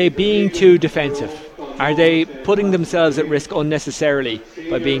 Are they being too defensive? Are they putting themselves at risk unnecessarily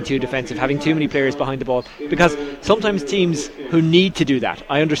by being too defensive, having too many players behind the ball? Because sometimes teams who need to do that,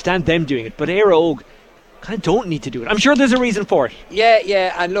 I understand them doing it, but Éire Og kind of don't need to do it. I'm sure there's a reason for it.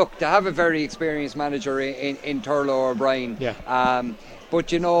 Yeah, and look, they have a very experienced manager in Turlough O'Brien.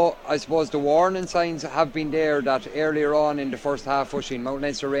 But you know, I suppose the warning signs have been there that earlier on in the first half, Mount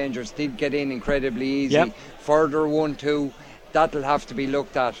Leinster Rangers did get in incredibly easy. Further 1-2. That'll have to be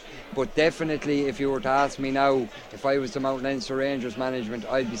looked at, but definitely if you were to ask me now, if I was the Mount Leinster Rangers management,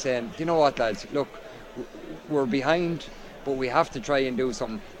 I'd be saying, you know what, lads, look, we're behind, but we have to try and do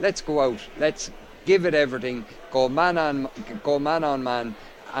something. Let's go out, let's give it everything, go man on man,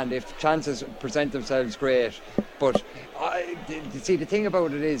 and if chances present themselves, great. But see, the thing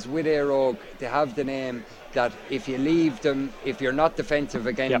about it is, with Éire Og, they have the name that if you leave them, if you're not defensive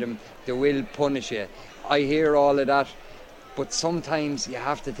against them, they will punish you. I hear all of that. But sometimes you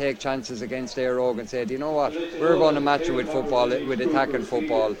have to take chances against Éire Og and say, do you know what, we're going to match it with football, with attacking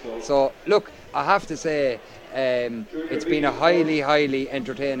football. So look, I have to say it's been a highly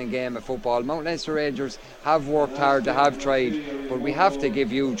entertaining game of football. Mount Leinster Rangers have worked hard, they have tried, but we have to give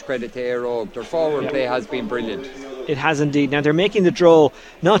huge credit to Éire Og. Their forward play has been brilliant. It has indeed. Now they're making the draw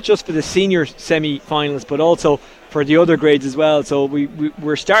not just for the senior semi-finals but also for the other grades as well. So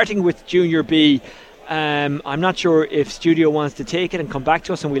we're starting with Junior B. I'm not sure if studio wants to take it and come back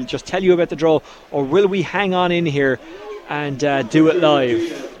to us and we'll just tell you about the draw, or will we hang on in here and do it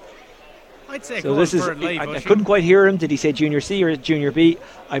live? I'd say so this is I couldn't quite hear him. Did he say Junior C or Junior B?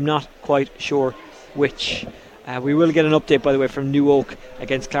 I'm not quite sure which. We will get an update, by the way, from New Oak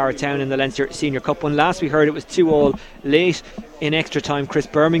against Claretown in the Leinster Senior Cup. When last we heard, it was 2-2 late in extra time. Chris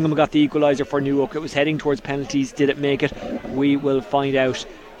Birmingham got the equaliser for New Oak. It was heading towards penalties. Did it make it? We will find out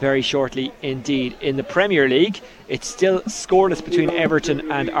very shortly indeed. In the Premier League, it's still scoreless between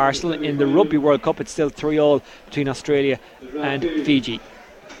Everton and Arsenal. In the Rugby World Cup, it's still 3-3 between Australia and Fiji.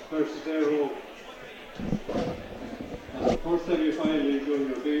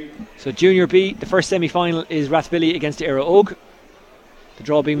 So Junior B, the first semi-final is Rathvilly against Eire Og. The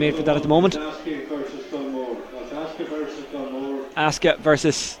draw being made for that at the moment. Aska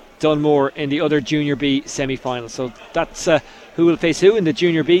versus Dunmore in the other Junior B semi-final. So that's who will face who in the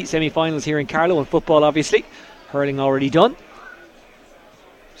Junior B semi-finals here in Carlow, and football obviously. Hurling already done.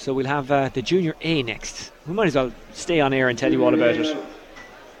 So we'll have the Junior A next. We might as well stay on air and tell you all about it.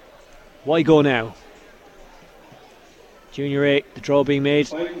 Why go now? Junior A, the draw being made.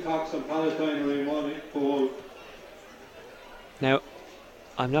 Now,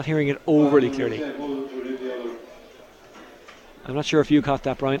 I'm not hearing it overly clearly. I'm not sure if you caught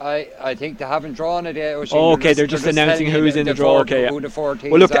that, Brian. I think they haven't drawn it yet. Okay, they're just announcing who's in the draw. Okay, yeah.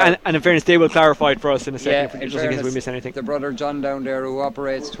 Well, look, and in fairness, they will clarify it for us in a second, just in case we miss anything. The brother John down there who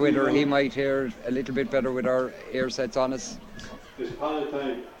operates Twitter, he might hear a little bit better with our ear sets on us.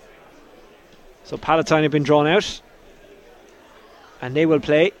 So Palatine have been drawn out, and they will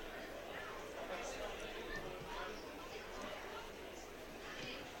play.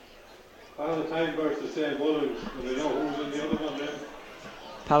 Palatine versus St. Mullins. Do they know who's in the other one then?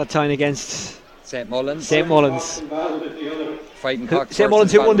 Palatine against St. Mullins. St. Mullins. Fighting Cox. St.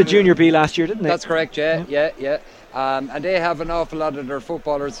 Mullins who won the Junior B last year, didn't they? That's correct, yeah. And they have an awful lot of their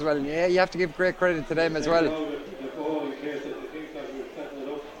footballers as well. And yeah, you have to give great credit to them as well.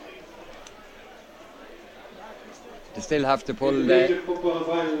 They still have to pull the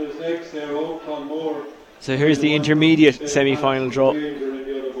So here's the intermediate semi-final draw.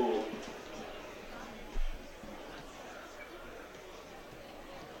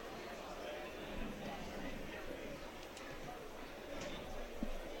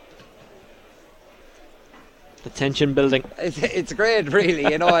 The tension building. It's great, really.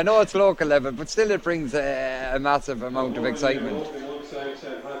 You know, I know it's local level, but still it brings a massive amount of excitement.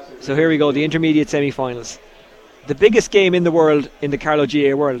 So here we go, the intermediate semi-finals. The biggest game in the world, in the Carlow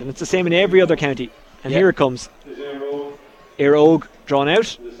GA world, and it's the same in every other county. And here it comes. Eire Og drawn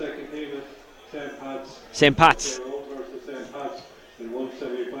out. The second team is St. Pat's.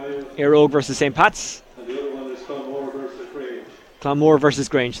 Eire Og versus St. Pat's. And the other one is Clonmore versus Grange. Clonmore versus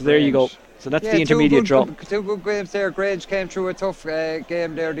Grange. So there you go. So that's the intermediate draw. Two good games there. Grange came through a tough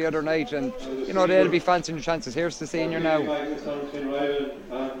game there the other night, and you know they'll be fancying the chances. Here's the senior now.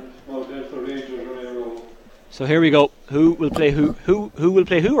 So here we go. Who will play who? Who will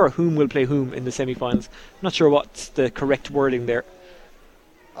play who, or whom will play whom in the semi-finals? I'm not sure what's the correct wording there.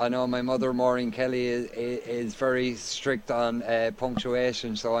 I know my mother, Maureen Kelly, is very strict on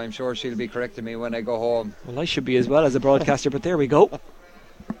punctuation, so I'm sure she'll be correcting me when I go home. Well, I should be as well as a broadcaster, but there we go.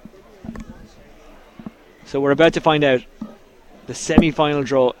 So we're about to find out the semi-final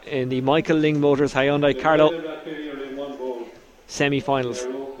draw in the Michael Lyng Motors Hyundai Carlow semi-finals.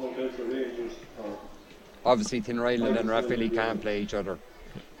 Obviously, Tinryland and Rathvilly can't play each other.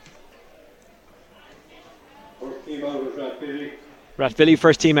 First team out is Rathvilly. Rathvilly,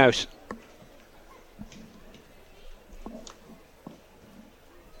 first team out.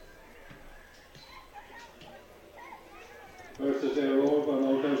 Versus Eire Og and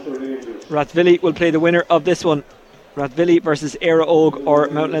Mount Leinster Rangers. Rathvilly will play the winner of this one. Rathvilly versus Eire Og or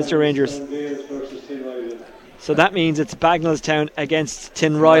Mount Leinster Rangers. So that means it's Bagnallstown against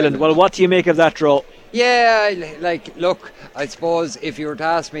Tinryland. Well, what do you make of that draw? Yeah, look, I suppose if you were to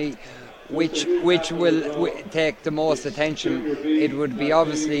ask me which will take the most attention, it would be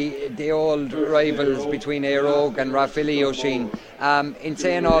obviously the old rivals between Eire Og and Rathvilly, Oisín. In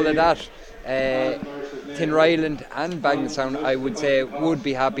saying all of that, Tinryland and Bagnallstown, I would say, would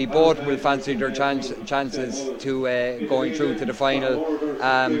be happy. Both will fancy their chances to going through to the final.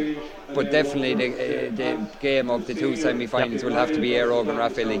 but definitely the game of the two semi-finals will have to be Eire Og and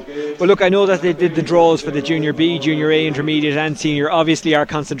Rathvilly. Well, look, I know that they did the draws for the Junior B, Junior A, Intermediate and Senior. Obviously our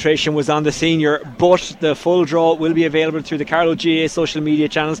concentration was on the Senior, but the full draw will be available through the Carlow GA social media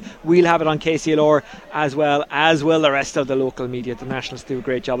channels. We'll have it on KCLR as well, as will the rest of the local media. The Nationals do a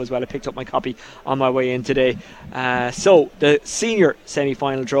great job as well. I picked up my copy on my way in today. So the Senior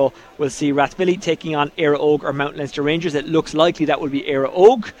semi-final draw will see Rathvilly taking on Eire Og or Mount Leinster Rangers. It looks likely that will be Eire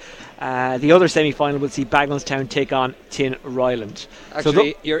Og. The other semi-final will see Bagnallstown take on Tin Ryland.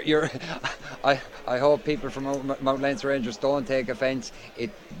 Actually, I hope people from Mount Leinster Rangers don't take offence. It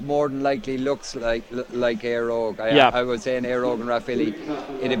more than likely looks like Eire Og. I was saying Eire Og and Rathvilly.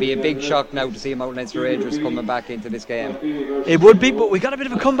 It'd be a big shock now to see Mount Leinster Rangers coming back into this game. It would be, but we got a bit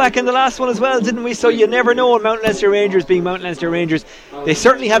of a comeback in the last one as well, didn't we? So you never know. Mount Leinster Rangers being Mount Leinster Rangers, they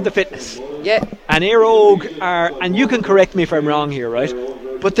certainly have the fitness. Yeah. And Eire Og are, and you can correct me if I'm wrong here, right?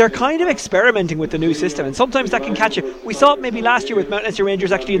 But they're kind of experimenting with the new system, and sometimes that can catch you. We saw it maybe last year with Mount Leinster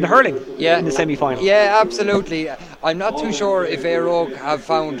Rangers actually in the hurling in the semi-final. Yeah, absolutely. I'm not too sure if Eire Og have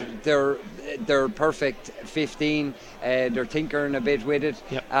found their perfect 15. They're tinkering a bit with it.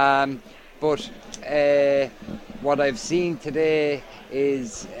 Yep. But what I've seen today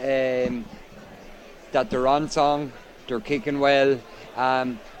is that they're on song, they're kicking well.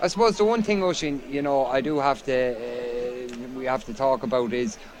 I suppose the one thing, Oisín, I do have to we have to talk about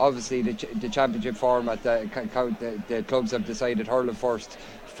is obviously the championship format. The clubs have decided hurling first,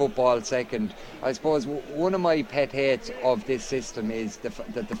 football second. I suppose one of my pet hates of this system is the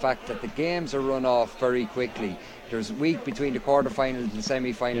fact that the games are run off very quickly. There's a week between the quarter-final and the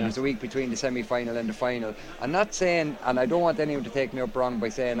semi-final. There's a week between the semi-final and the final. I'm not saying, and I don't want anyone to take me up wrong by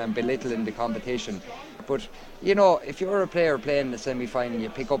saying I'm belittling the competition, but if you're a player playing in the semi-final, you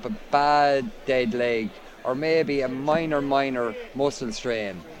pick up a bad dead leg or maybe a minor muscle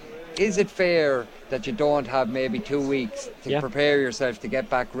strain. Is it fair that you don't have maybe 2 weeks to prepare yourself to get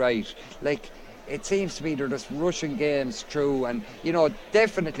back right? Like, it seems to me they're just rushing games through, and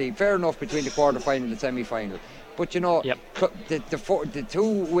definitely fair enough between the quarter-final and the semi-final. But the two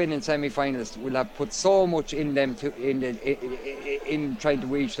winning semi-finalists will have put so much in them in trying to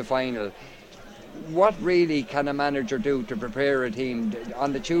reach the final. What really can a manager do to prepare a team?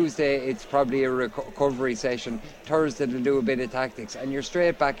 On the Tuesday it's probably a recovery session. Thursday they'll do a bit of tactics, and you're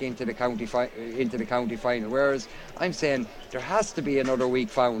straight back into the county final. Whereas I'm saying there has to be another week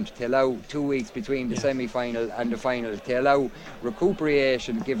found to allow 2 weeks between the semi-final and the final, to allow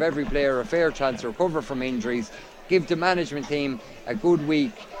recuperation, give every player a fair chance to recover from injuries, give the management team a good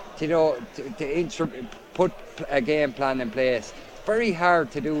week to put a game plan in place. Very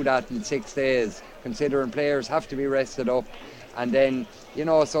hard to do that in 6 days, considering players have to be rested up. And then,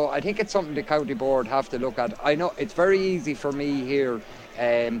 so I think it's something the county board have to look at. I know it's very easy for me here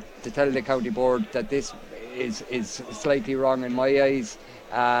to tell the county board that this is slightly wrong in my eyes.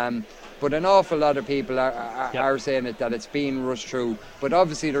 But an awful lot of people are saying that it's been rushed through. But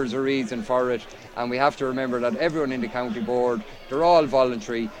obviously there's a reason for it. And we have to remember that everyone in the county board, they're all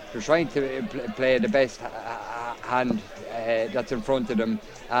voluntary. They're trying to play the best hand that's in front of them.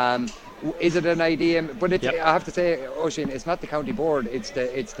 Is it an idea? But I have to say, Oisín, it's not the county board. It's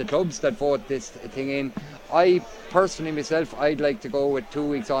the clubs that vote this thing in. I personally myself, I'd like to go with 2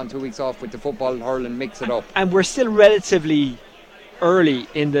 weeks on, 2 weeks off with the football and hurling, mix it up. And we're still relatively early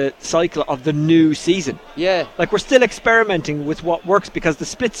in the cycle of the new season. Yeah. Like, we're still experimenting with what works, because the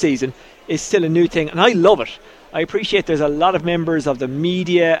split season is still a new thing, and I love it. I appreciate there's a lot of members of the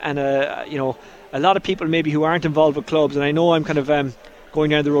media and a lot of people maybe who aren't involved with clubs, and I know I'm kind of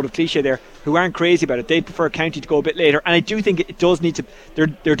going down the road of cliche there, who aren't crazy about it. They prefer county to go a bit later, and I do think it does need to.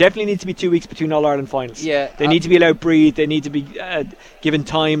 There definitely needs to be 2 weeks between All Ireland finals. Yeah, they need to be allowed breathe. They need to be given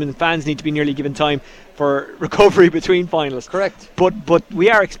time, and fans need to be nearly given time for recovery between finals. Correct. But we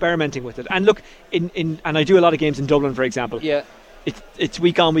are experimenting with it, and look, and I do a lot of games in Dublin, for example. Yeah. It's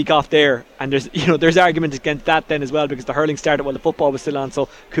week on, week off there, and there's argument against that then as well, because the hurling started while the football was still on, so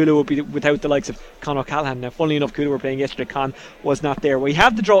Carlow would be without the likes of Con O'Callaghan. Now, funnily enough, Carlow were playing yesterday. Con was not there. We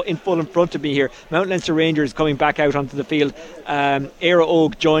have the draw in full in front of me here. Mount Leinster Rangers coming back out onto the field. Eire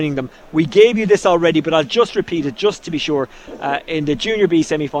Og joining them. We gave you this already, but I'll just repeat it just to be sure. In the Junior B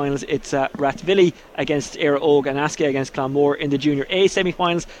semi-finals, it's Rathvilly against Eire Og and Askey against Clonmore. In the Junior A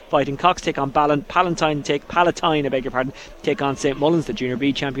semi-finals, Fighting Cocks take on Palatine take on St Mullins, the Junior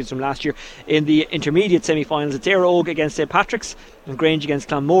B champions from last year. In the intermediate semi-finals, it's Eire Og against St Patrick's and Grange against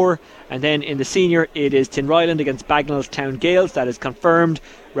Clonmore. And then in the senior, it is Tin Ryland against Bagnallstown Gales. That is confirmed.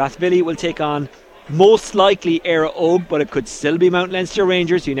 Rathvilly will take on most likely Eire Og, but it could still be Mount Leinster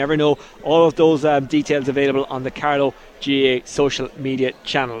Rangers. You never know. All of those details available on the Carlow GA social media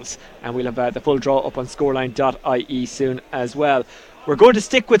channels, and we'll have the full draw up on scoreline.ie soon as well. We're going to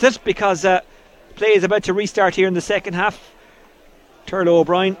stick with it because play is about to restart here in the second half. Turlough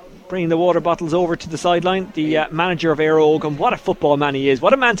O'Brien bringing the water bottles over to the sideline, the manager of Eire Og, and what a football man he is.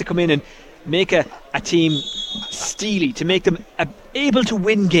 What a man to come in and make a team steely, to make them able to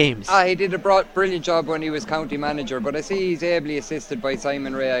win games. He did a brilliant job when he was county manager, but I see he's ably assisted by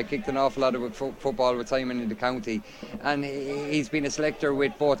Simon Ray. I kicked an awful lot of football with Simon in the county, and he's been a selector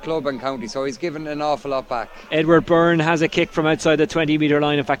with both club and county, so he's given an awful lot back. Edward Byrne has a kick from outside the 20 metre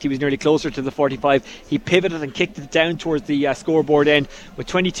line. In fact, he was nearly closer to the 45. He pivoted and kicked it down towards the scoreboard end with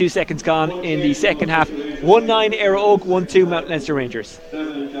 22 seconds gone in the second half. 1-9 Eire Og, 1-2 Mount Leinster Rangers.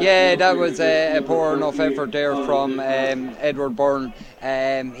 Yeah, that was a poor enough effort there from Edward Byrne.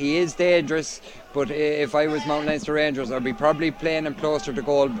 He is dangerous, but if I was Mount Leinster Rangers, I'd be probably playing him closer to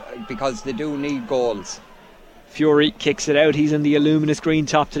goal because they do need goals. Fury kicks it out. He's in the luminous green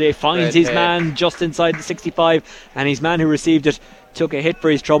top today, finds his man just inside the 65, and his man who received it took a hit for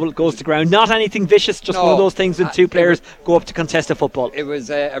his trouble, goes to ground. Not anything vicious, just one of those things when two players go up to contest a football. It was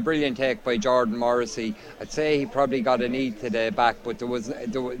a brilliant take by Jordan Morrissey. I'd say he probably got a knee to the back, but there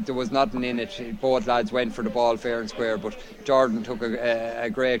was nothing in it. Both lads went for the ball fair and square, but Jordan took a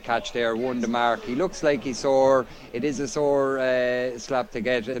great catch there, won the mark. He looks like he's sore. It is a sore slap to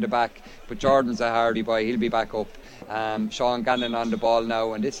get to the back, but Jordan's a hardy boy. He'll be back up. Sean Gannon on the ball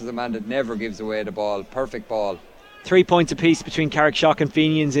now, and this is a man that never gives away the ball. Perfect ball. 3 points apiece between Carrickshock and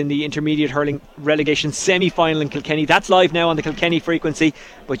Fenians in the intermediate hurling relegation semi-final in Kilkenny. That's live now on the Kilkenny frequency,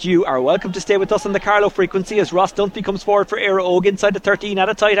 but you are welcome to stay with us on the Carlow frequency as Ross Dunphy comes forward for Eire Og inside the 13 at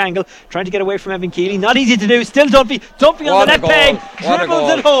a tight angle, trying to get away from Evan Keeley. Not easy to do. Still Dunphy on the net peg, dribbles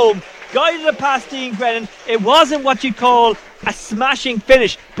it home, guided it past Dean Grennan. It wasn't what you'd call a smashing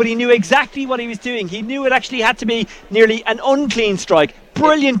finish, but he knew exactly what he was doing. He knew it actually had to be nearly an unclean strike.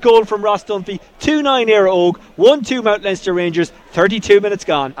 Brilliant goal from Ross Dunphy. 2-9 Eire Og, 1-2 Mount Leinster Rangers, 32 minutes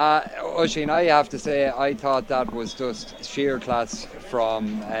gone. Oisín, I have to say I thought that was just sheer class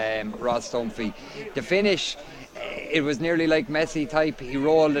from Ross Dunphy. The finish, it was nearly like Messi type. He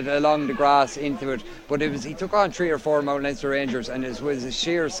rolled it along the grass into it, but he took on 3 or 4 Mount Leinster Rangers, and it was a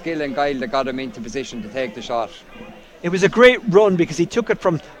sheer skill and guile that got him into position to take the shot. It was a great run because he took it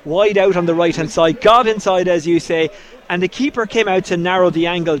from wide out on the right hand side, got inside as you say, and the keeper came out to narrow the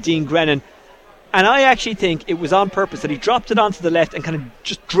angle, Dean Grennan. And I actually think it was on purpose that he dropped it onto the left and kind of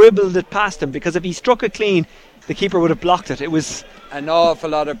just dribbled it past him, because if he struck it clean, the keeper would have blocked it. It was an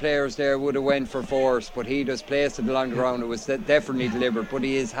awful lot of players there would have went for force, but he just placed it along the ground. It was definitely deliberate, but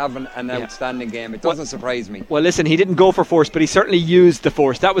he is having an outstanding game. It doesn't surprise me. Well, listen, he didn't go for force, but he certainly used the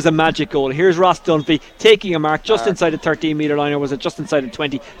force. That was a magic goal. Here's Ross Dunphy taking a mark just inside the 13 metre line, or was it just inside the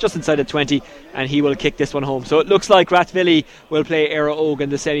 20? Just inside the 20, and he will kick this one home. So it looks like Rathvilly will play Eire Og in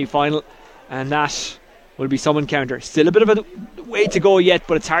the semi-final, and that will be some encounter. Still a bit of a way to go yet,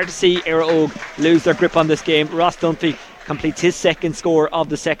 but it's hard to see Eire Og lose their grip on this game. Ross Dunphy completes his second score of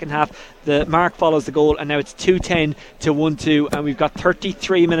the second half. The mark follows the goal, and now it's 2-10 to 1-2, and we've got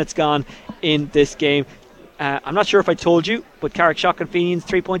 33 minutes gone in this game. I'm not sure if I told you, but Carrickshock and Fenians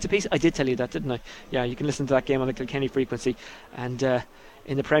 3 points apiece. I did tell you that, didn't I? Yeah, you can listen to that game on the Kilkenny frequency. And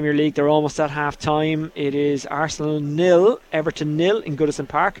in the Premier League, they're almost at half time. It is Arsenal 0, Everton 0 in Goodison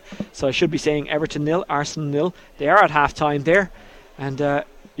Park. So I should be saying Everton 0, Arsenal 0. They are at half time there, and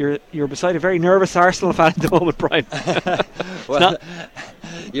you're beside a very nervous Arsenal fan at the moment, Brian. Well,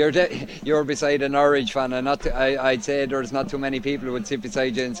 you're beside a Norwich fan, and I'd say there's not too many people who would sit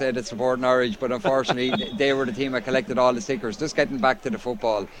beside you and say they support Norwich, but unfortunately they were the team that collected all the stickers. Just getting back to the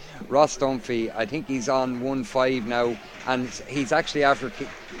football, Ross Dunphy, I think he's on 1-5 now, and he's actually after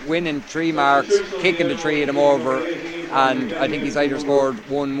winning 3 marks, kicking the 3 of them over, and I think he's either scored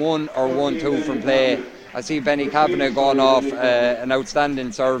 1-1 or 1-2 from play. I see Benny Kavanagh going off, an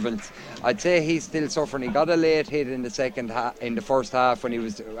outstanding servant. I'd say he's still suffering. He got a late hit in the first half when he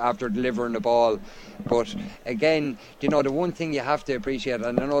was after delivering the ball. But again, the one thing you have to appreciate,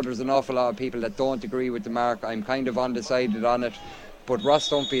 and I know there's an awful lot of people that don't agree with the mark. I'm kind of undecided on it. But Ross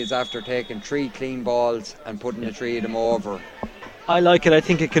Dunphy is after taking 3 clean balls and putting the 3 of them over. I like it. I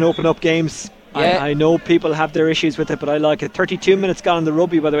think it can open up games. Yeah. I know people have their issues with it, but I like it. 32 minutes gone in the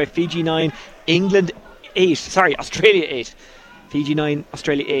rugby, by the way. Fiji 9, England 8. Sorry, Australia 8. Fiji 9,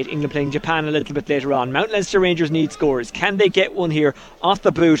 Australia 8. England playing Japan a little bit later on. Mount Leinster Rangers need scores. Can they get one here off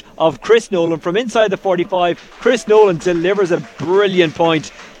the boot of Chris Nolan from inside the 45? Chris Nolan delivers a brilliant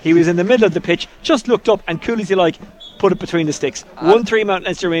point. He was in the middle of the pitch, just looked up and cool as you like, put it between the sticks. 1-3 Mount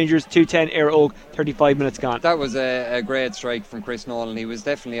Leinster Rangers, 2-10 Eire Og, 35 minutes gone. That was a great strike from Chris Nolan. He was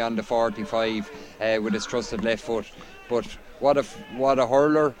definitely on the 45 with his trusted left foot, but what a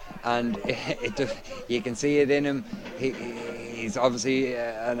hurler, and you can see it in him. He's obviously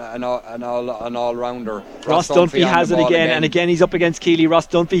an all-rounder. Ross Dunphy has it again, and again he's up against Keeley. Ross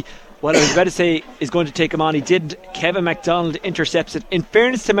Dunphy, what I was about to say, is going to take him on. He didn't. Kevin MacDonald intercepts it. In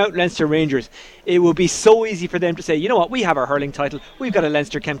fairness to Mount Leinster Rangers, it will be so easy for them to say, you know what, we have our hurling title, we've got a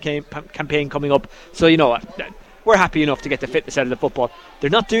Leinster campaign coming up, so you know what, we're happy enough to get the fitness out of the football. They're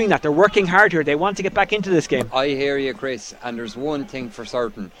not doing that. They're working hard here. They want to get back into this game. I hear you, Chris, and there's one thing for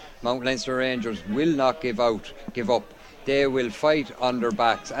certain: Mount Leinster Rangers will not give up. They will fight on their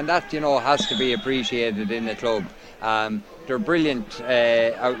backs, and that, has to be appreciated in the club. They're brilliant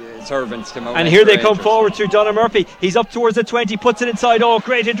servants to Mount And Leinster here they Rangers. come forward through Donna Murphy. He's up towards the 20, puts it inside. Oh,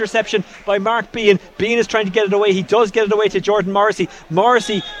 great interception by Mark Bean. Bean is trying to get it away. He does get it away to Jordan Morrissey.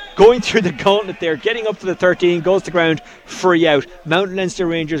 Morrissey going through the gauntlet there, getting up to the 13, goes to ground, free out. Mount Leinster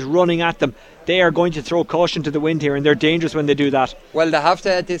Rangers running at them. They are going to throw caution to the wind here, and they're dangerous when they do that. Well, they have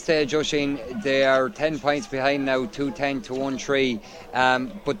to at this stage, Oisín. They are 10 points behind now, 2-10 to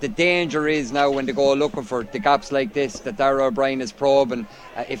 1-3. But the danger is now when they go looking for the gaps like this that Darragh O'Brien is probing.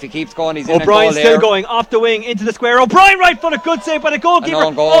 If he keeps going, he's in O'Brien's a goal still here. Going off the wing into the square. O'Brien right foot, a good save by the goalkeeper. An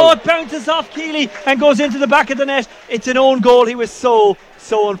own goal. Oh, it bounces off Keeley and goes into the back of the net. It's an own goal. He was so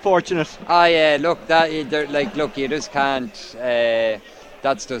unfortunate. Yeah, look, you just can't.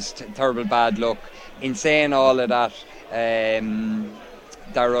 That's just terrible bad luck. In saying all of that, Darragh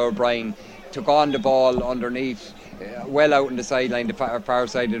O'Brien took on the ball underneath, well out on the sideline, the far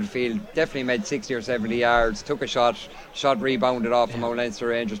side of the field. Definitely made 60 or 70 yards. Took a shot rebounded off a Mount Leinster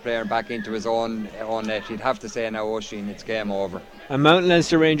Rangers player and back into his own net. You'd have to say now, Oisín, it's game over. And Mount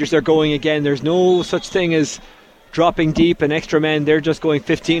Leinster Rangers are going again. There's no such thing as dropping deep and extra men. They're just going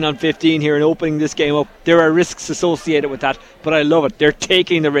 15 on 15 here and opening this game up. There are risks associated with that, but I love it. They're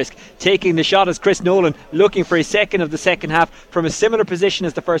taking the risk, taking the shot as Chris Nolan looking for his second of the second half from a similar position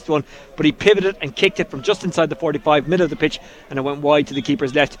as the first one, but he pivoted and kicked it from just inside the 45, middle of the pitch, and it went wide to the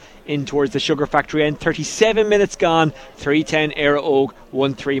keeper's left in towards the Sugar Factory end. 37 minutes gone, 3-10 Eire Og,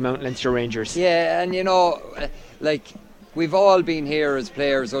 1-3 Mount Leinster Rangers. Yeah, and we've all been here as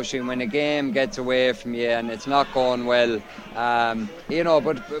players, Oisín, when a game gets away from you and it's not going well.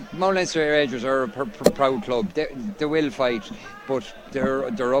 But Mount Leinster Rangers are a proud club. They will fight, but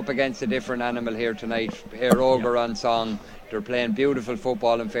they're up against a different animal here tonight. Eire Og are on song. They're playing beautiful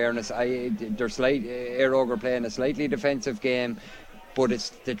football, in fairness. Eire Og are playing a slightly defensive game, but it's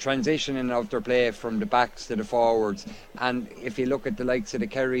the transitioning of their play from the backs to the forwards. And if you look at the likes of the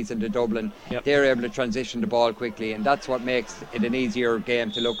Kerrys and the Dublin, they're able to transition the ball quickly, and that's what makes it an easier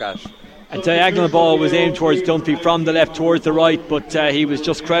game to look at. A diagonal ball was aimed towards Dunphy from the left towards the right, but he was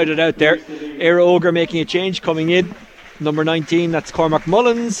just crowded out there. Eire Og are making a change coming in. Number 19, that's Cormac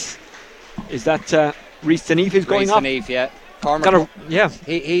Mullins. Is that Rhys Deneef who's going off? Rhys Deneef, yeah. Cormac,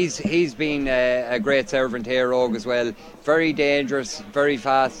 he's been a great servant to Eire Og as well. Very dangerous, very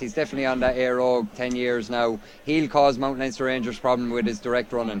fast. He's definitely on that Eire Og 10 years now. He'll cause Mount Leinster Rangers problem with his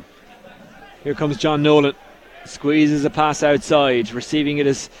direct running. Here comes John Nolan. Squeezes a pass outside. Receiving it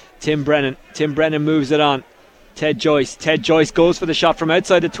is Tim Brennan. Tim Brennan moves it on. Ted Joyce goes for the shot from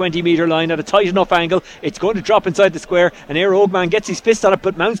outside the 20 metre line at a tight enough angle. It's going to drop inside the square, and Eire Og man gets his fist on it,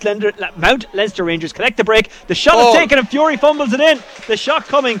 but Mount Leinster Rangers collect the break. The shot is taken and Fury fumbles it in. The shot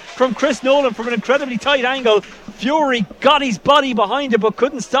coming from Chris Nolan from an incredibly tight angle. Fury got his body behind it but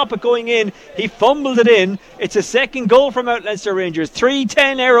couldn't stop it going in. He fumbled it in. It's a second goal for Mount Leinster Rangers.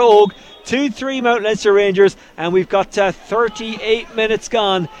 3-10 Eire Og, 2-3 Mount Leinster Rangers, and we've got 38 minutes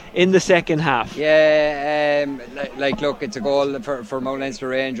gone in the second half. Yeah, look, it's a goal for Mount Leinster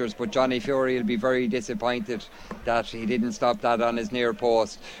Rangers, but Johnny Fury will be very disappointed that he didn't stop that on his near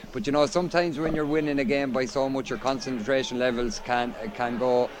post. But sometimes when you're winning a game by so much, your concentration levels can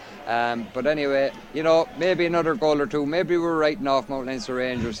go. But anyway, maybe another goal or two. Maybe we're writing off Mount Leinster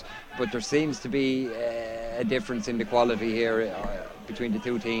Rangers, but there seems to be a difference in the quality here between the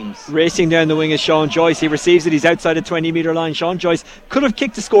two teams. Racing down the wing is Sean Joyce. He receives it. He's outside the 20 metre line. Sean Joyce could have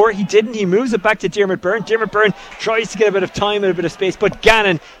kicked the score. He didn't. He moves it back to Dermot Byrne. Dermot Byrne tries to get a bit of time and a bit of space, but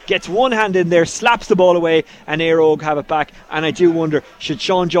Gannon gets one hand in there, slaps the ball away, and Eire Og have it back. And I do wonder, should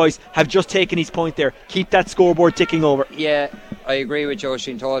Sean Joyce have just taken his point there? Keep that scoreboard ticking over. Yeah, I agree with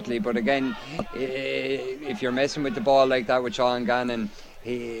Oisín totally, but again, if you're messing with the ball like that with Sean Gannon,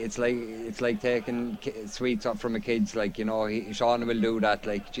 it's like taking sweets up from a kid's. Like, you know, Sean will do that.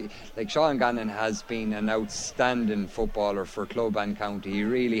 Like Sean Gannon has been an outstanding footballer for club and county. He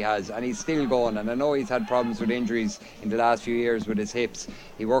really has, and he's still going. And I know he's had problems with injuries in the last few years with his hips.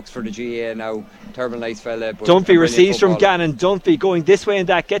 He works for the GA now. Terrible nice fella. Dunphy receives from Gannon. Dunphy going this way and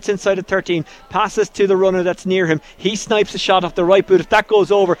that, gets inside the 13, passes to the runner that's near him. He snipes a shot off the right boot. If that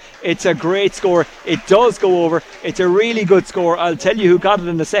goes over, it's a great score. It does go over. It's a really good score. I'll tell you who got it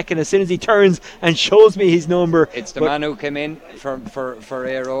in a second as soon as he turns and shows me his number. It's the man who came in for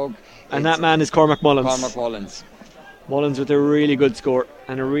Eire Og, and that man is Cormac Mullins. Mullins with a really good score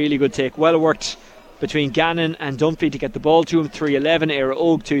and a really good take. Well worked between Gannon and Dunphy to get the ball to him. 3-11, Eire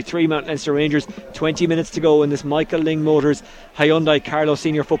Og 2-3, Mount Leinster Rangers. 20 minutes to go in this Michael Lyng Motors Hyundai Carlow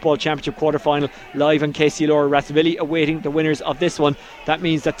Senior Football Championship quarter-final, live on KCLR. Rathvilly awaiting the winners of this one. That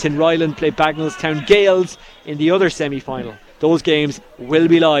means that Tinryland play Bagnallstown Gales in the other semi-final. Those games will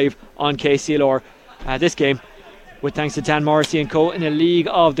be live on KCLR. This game, with thanks to Dan Morrissey and Co, in a league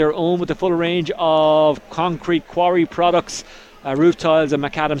of their own with a full range of concrete quarry products, roof tiles and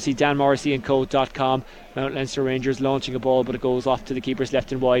macadam. See danmorrisseyandco.com. Mount Leinster Rangers launching a ball, but it goes off to the keepers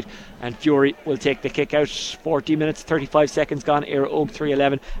left and wide, and Fury will take the kick out. 40 minutes 35 seconds gone. Eire Og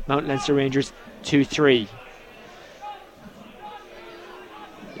 3-11, Mount Leinster Rangers 2-3.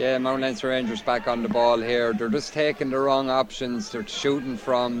 Yeah, Mount Leinster Rangers back on the ball here. They're just taking the wrong options. They're shooting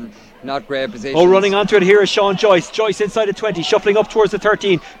from not great positions. Oh, running onto it here is Sean Joyce. Joyce inside the 20, shuffling up towards the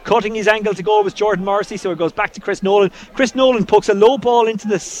 13. Cutting his angle to go was Jordan Morrissey, so it goes back to Chris Nolan. Chris Nolan pokes a low ball into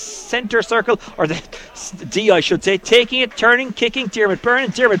the centre circle, or the D I should say. Taking it, turning, kicking, Diarmuid Byrne.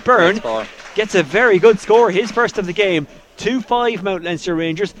 And Diarmuid Byrne gets a very good score. His first of the game. 2-5 Mount Leinster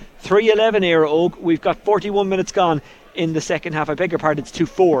Rangers, 3-11 Eire Og. We've got 41 minutes gone in the second half. I beg your pardon, it's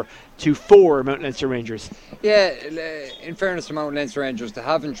 2-4 Mount Leinster Rangers. Yeah, in fairness to Mount Leinster Rangers, they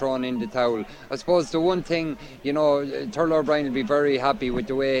haven't thrown in the towel. I suppose the one thing, you know, Turlough O'Brien will be very happy with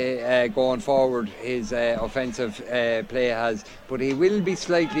the way going forward his offensive play has, but he will be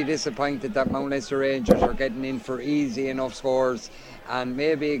slightly disappointed that Mount Leinster Rangers are getting in for easy enough scores, and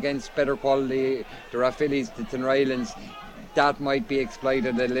maybe against better quality, the Rathvillies, the Tinrylands, that might be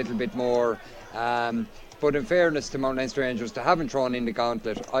exploited a little bit more. But in fairness to Mount Leinster Rangers, they haven't thrown in the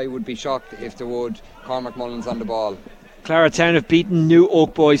gauntlet. I would be shocked if they would. Cormac Mullins on the ball. Claratown have beaten New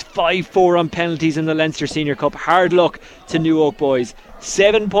Oak Boys 5-4 on penalties in the Leinster Senior Cup. Hard luck to New Oak Boys.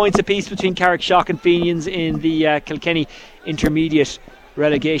 7 points apiece between Carrickshock and Fenians in the Kilkenny Intermediate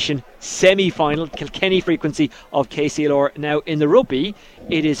relegation semi-final. Kilkenny frequency of KCLR. Now in the rugby,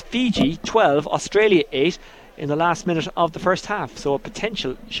 it is Fiji 12, Australia 8 in the last minute of the first half. So a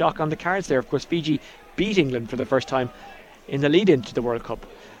potential shock on the cards there. Of course, Fiji beat England for the first time in the lead into the World Cup.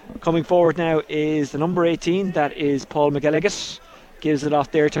 Coming forward now is the number 18, that is Paul McGilligan. Gives it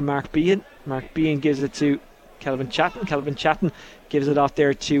off there to Mark Behan. Mark Behan gives it to Kelvin Chatton. Kelvin Chatton gives it off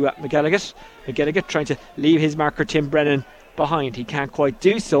there to McGilligan. McGilligan trying to leave his marker Tim Brennan behind. He can't quite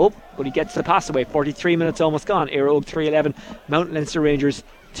do so, but he gets the pass away. 43 minutes almost gone. Eire Og 3-11, Mount Leinster Rangers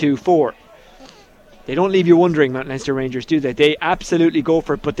 2-4. They don't leave you wondering, Mount Leinster Rangers, do they? They absolutely go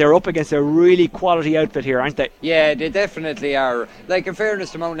for it, but they're up against a really quality outfit here, aren't they? Yeah, they definitely are. Like, in fairness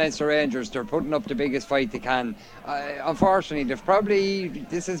to Mount Leinster Rangers, they're putting up the biggest fight they can. Unfortunately,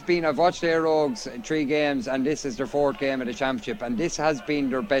 I've watched Eire Og's 3 games, and this is their 4th game of the championship, and this has been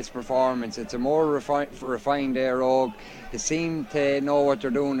their best performance. It's a more refined Eire Og. They seem to know what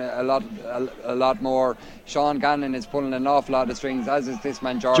they're doing a lot more. Sean Gannon is pulling an awful lot of strings, as is this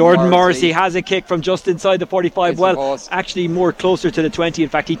man Jordan Morrissey has a kick from just inside the 45. Well, actually more closer to the 20. In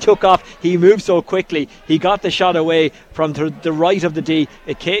fact, he took off. He moved so quickly. He got the shot away from the right of the D.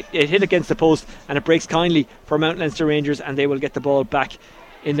 It hit against the post, and it breaks kindly for Mount Leinster Rangers, and they will get the ball back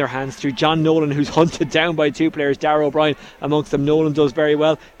in their hands through John Nolan, who's hunted down by 2 players, Darragh O'Brien amongst them. Nolan does very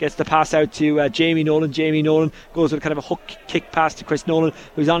well, gets the pass out to Jamie Nolan. Jamie Nolan goes with kind of a hook kick pass to Chris Nolan,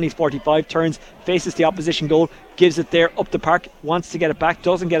 who's on his 45, turns, faces the opposition goal, gives it there up the park, wants to get it back,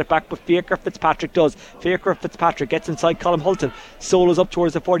 doesn't get it back, but Fiachra Fitzpatrick does. Fiachra Fitzpatrick gets inside Colm Hulton, solos up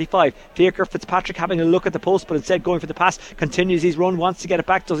towards the 45. Fiachra Fitzpatrick having a look at the post, but instead going for the pass, continues his run, wants to get it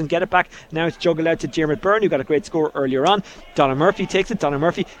back, doesn't get it back. Now it's juggled out to Diarmuid Byrne, who got a great score earlier on. Donna Murphy takes it. Donna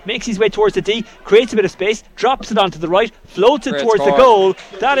Murphy makes his way towards the D, creates a bit of space, drops it onto the right, floats it towards the goal.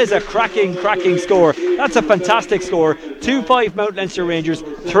 That is a cracking score. That's a fantastic score. 2-5 Mount Leinster Rangers,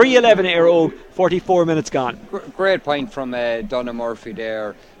 3-11 Eire Og, 44 minutes gone. Great point from Donna Murphy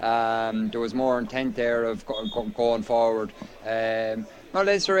there. There was more intent there of going forward. Mount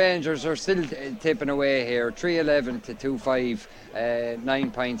Leinster Rangers are still tipping away here, 3-11 to 2-5,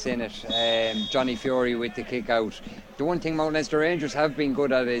 9 points in it. Johnny Fury with the kick out. The one thing Mount Leinster Rangers have been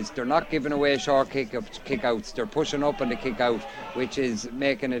good at is they're not giving away short kick-outs. They're pushing up on the kick-out, which is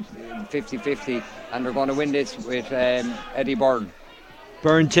making it 50-50, and they're going to win this with Eddie Byrne.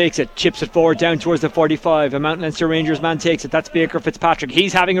 Byrne takes it, chips it forward down towards the 45. A Mount Leinster Rangers man takes it. That's Baker Fitzpatrick.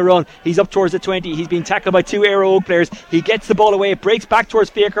 He's having a run. He's up towards the 20. He's being tackled by 2 Eire Og players. He gets the ball away. It breaks back towards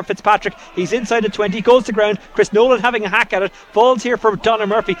Baker Fitzpatrick. He's inside the 20. Goes to ground. Chris Nolan having a hack at it. Falls here for Donna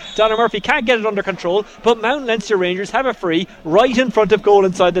Murphy. Donna Murphy can't get it under control, but Mount Leinster Rangers have a free right in front of goal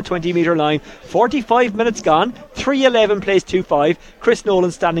inside the 20 metre line. 45 minutes gone. 3-11 plays 2-5. Chris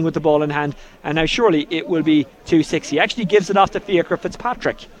Nolan standing with the ball in hand. And now surely it will be 2-6. He actually gives it off to Baker Fitzpatrick.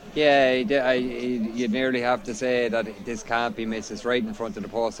 Yeah, you nearly have to say that this can't be missed. It's right in front of the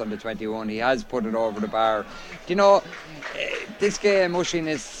post on the 21. He has put it over the bar. You know, this game, Oisín,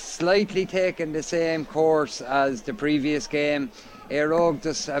 is slightly taking the same course as the previous game. Eire Og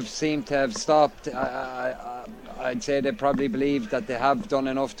just seemed to have stopped. I'd say they probably believe that they have done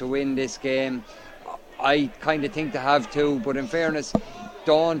enough to win this game. I kind of think they have too, but in fairness,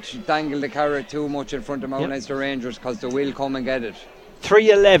 don't dangle the carrot too much in front of Mount Leinster Rangers, because they will come and get it.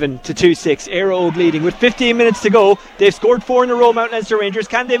 3-11 to 2-6. Eire Og leading with 15 minutes to go. They've scored 4 in a row, Mount Leinster Rangers.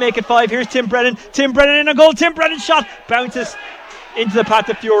 Can they make it 5? Here's Tim Brennan. Tim Brennan in a goal. Tim Brennan's shot bounces into the path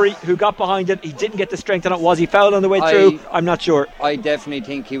of Fury, who got behind it. He didn't get the strength on it. Was he fouled on the way through? I'm not sure. I definitely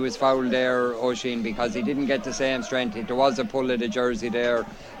think he was fouled there, Oisín, because he didn't get the same strength. There was a pull of the jersey there.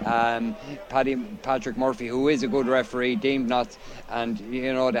 Patrick Murphy, who is a good referee, deemed not. And,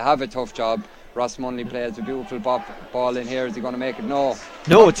 you know, they have a tough job. Ross Munley plays a beautiful ball in here. Is he going to make it? No,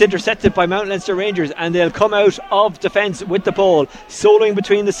 it's intercepted by Mount Leinster Rangers, and they'll come out of defence with the ball, soloing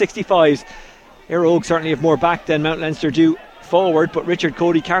between the 65s. Eire Og certainly have more back than Mount Leinster do forward, but Richard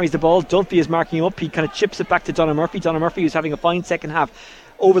Cody carries the ball. Dunphy is marking him up. He kind of chips it back to Donna Murphy. Donna Murphy, who's having a fine second half,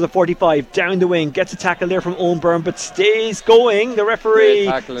 over the 45, down the wing, gets a tackle there from Owen Byrne, but stays going. The referee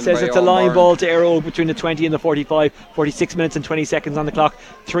says it's a line ball to Eire Og between the 20 and the 45. 46 minutes and 20 seconds on the clock.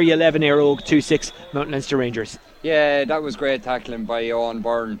 3-11 Eire Og, 2-6 Mount Leinster Rangers. Yeah, that was great tackling by Owen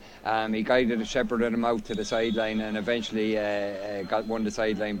Byrne. He guided shepherded him out to the sideline, and eventually won the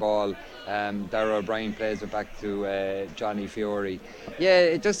sideline ball. Darragh O'Brien plays it back to Johnny Fury. Yeah,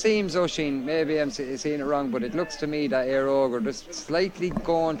 it just seems, Oisín, maybe I'm seeing it wrong, but it looks to me that Eire Og are just slightly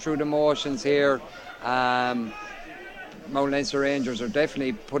going through the motions here. Mount Leinster Rangers are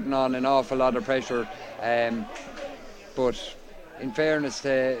definitely putting on an awful lot of pressure, but in fairness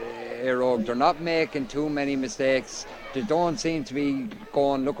to Eire Og, they're not making too many mistakes. They don't seem to be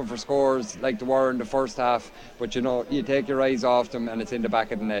going looking for scores like they were in the first half, but you know, you take your eyes off them and it's in the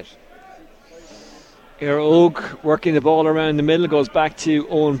back of the net. Eire Og working the ball around the middle, goes back to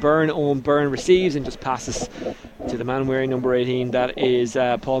Owen Byrne. Owen Byrne receives and just passes to the man wearing number 18. That is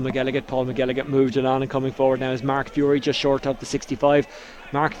Paul McGilligan. Paul McGilligan moved it on, and coming forward now is Mark Fury, just short of the 65.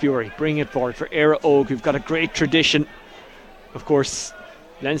 Mark Fury bringing it forward for Eire Og, who've got a great tradition. Of course,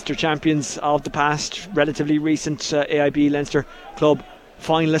 Leinster champions of the past, relatively recent AIB Leinster club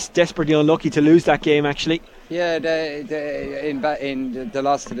finalists, desperately unlucky to lose that game actually. Yeah, in the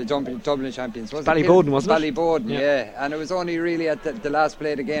loss to the Dublin champions. Ballyboden, wasn't it? Ballyboden, yeah. And it was only really at the last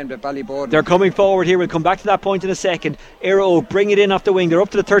play of the game that Ballyboden. They're coming forward here. We'll come back to that point in a second. Eire Og bring it in off the wing. They're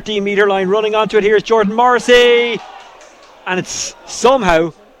up to the 13 metre line, running onto it. Here's Jordan Morrissey. And it's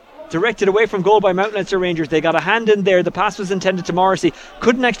somehow directed away from goal by Mount Leinster Rangers. They got a hand in there. The pass was intended to Morrissey.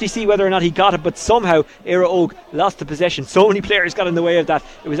 Couldn't actually see whether or not he got it, but somehow Eire Og lost the possession. So many players got in the way of that.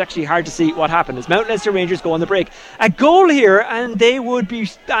 It was actually hard to see what happened as Mount Leinster Rangers go on the break. A goal here, and they would be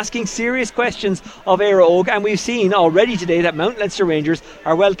asking serious questions of Eire Og, and we've seen already today that Mount Leinster Rangers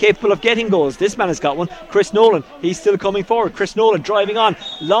are well capable of getting goals. This man has got one. Chris Nolan, he's still coming forward. Chris Nolan driving on.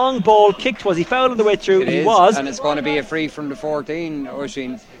 Long ball kicked. Was he fouled on the way through? He was. And it's going to be a free from the 14,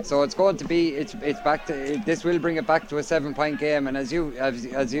 Oisín. So it's going to be it's back to this will bring it back to a 7-point game, and as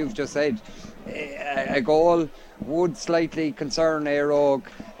you've just said, a goal would slightly concern Eire Og,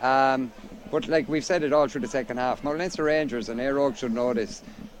 but like we've said it all through the second half, Mount Leinster Rangers, and Eire Og should know this,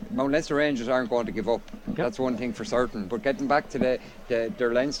 Mount Leinster Rangers aren't going to give up. Yep. That's one thing for certain. But getting back to their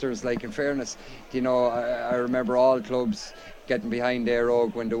Leinsters, like in fairness, you know, I remember all clubs, getting behind Eire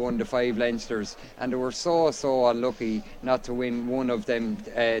Og when they won the 5 Leinsters, and they were so unlucky not to win one of them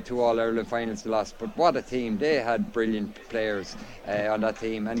 2 All-Ireland finals they lost. But what a team. They had brilliant players on that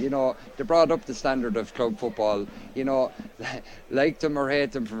team, and they brought up the standard of club football. Like them or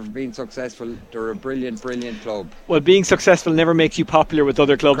hate them for being successful, they're a brilliant club. Well, being successful never makes you popular with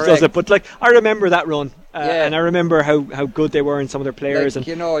other clubs, Correct. does it? But I remember that run, and I remember how good they were in some of their players.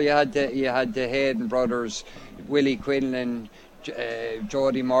 You had the Hayden brothers, Willie Quinlan,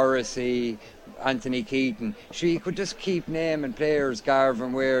 Jody Morrissey, Anthony Keaton. You could just keep naming players: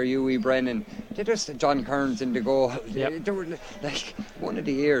 Garvin Ware, Hughie Brennan. John Kearns in the goal. Yep. They were one of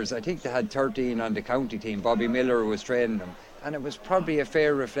the years, I think they had 13 on the county team. Bobby Miller was training them, and it was probably a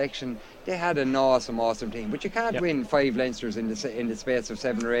fair reflection. They had an awesome team, but you can't win 5 Leinsters in the space of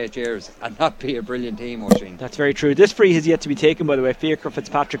 7 or 8 years and not be a brilliant team, Oisin. That's very true. This free has yet to be taken, by the way. Fiacre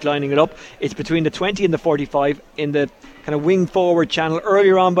Fitzpatrick lining it up. It's between the 20 and the 45 in the kind of wing forward channel.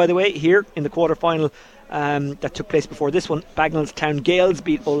 Earlier on, by the way, here in the quarter final that took place before this one, Bagnallstown Gales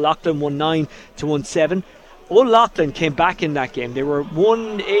beat O'Loughlin 1-9 to 1-7. O'Loughlin came back in that game. They were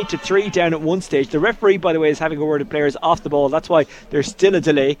 1-8-3 down at one stage. The referee, by the way, is having a word with players off the ball. That's why there's still a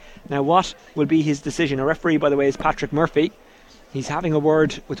delay. Now, what will be his decision? A referee, by the way, is Patrick Murphy. He's having a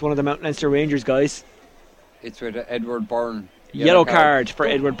word with one of the Mount Leinster Rangers guys. It's with Edward Byrne. Yellow card for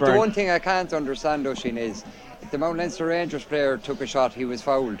Edward Byrne. The one thing I can't understand, Oisin, is if the Mount Leinster Rangers player took a shot, he was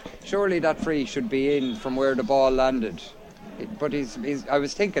fouled. Surely that free should be in from where the ball landed. But I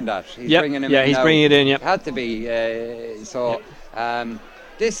was thinking that he's bringing him in. He's bringing it in. Yep. It had to be.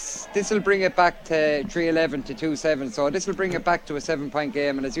 This will bring it back to 3-11 to 2-7. So this will bring it back to a 7-point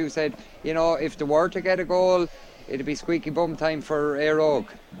game. And as you said, if they were to get a goal, it'd be squeaky bum time for Eire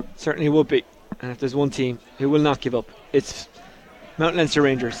Og. Certainly would be. And if there's one team who will not give up, it's Mount Leinster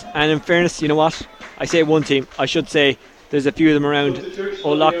Rangers. And in fairness, you know what? I say one team. I should say there's a few of them around.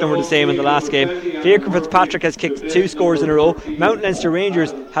 O'Loughlin were the same in the last game. Fiacre Fitzpatrick has kicked 2 scores in a row. Mount Leinster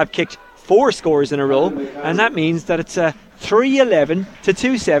Rangers have kicked 4 scores in a row, and that means that it's a 3-11 to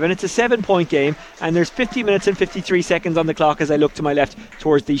 2-7. It's a 7-point game, and there's 50 minutes and 53 seconds on the clock as I look to my left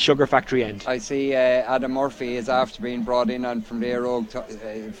towards the Sugar Factory end. I see Adam Murphy is after being brought in on from the Eire Og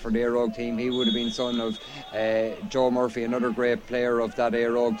for the Eire Og team. He would have been son of Joe Murphy, another great player of that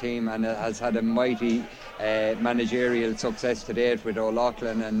Eire Og team, and has had a mighty managerial success to date with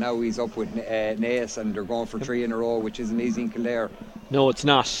O'Loughlin, and now he's up with Naas, and they're going for 3 in a row, which isn't easy in Kildare. No, it's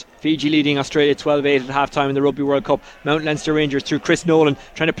not. Fiji leading Australia 12-8 at half-time in the Rugby World Cup. Mount Leinster Rangers through Chris Nolan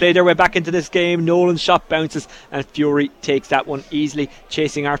trying to play their way back into this game. Nolan's shot bounces and Fury takes that one easily.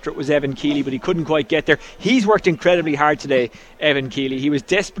 Chasing after it was Evan Keeley, but he couldn't quite get there. He's worked incredibly hard today, Evan Keeley. He was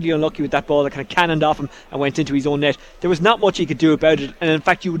desperately unlucky with that ball that kind of cannoned off him and went into his own net. There was not much he could do about it, and in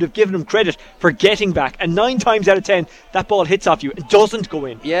fact you would have given him credit for getting back, and 9 times out of 10 that ball hits off you and doesn't go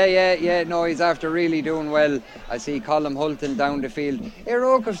in. Yeah, no, he's after really doing well. I see Colm Hulton down the field. Eire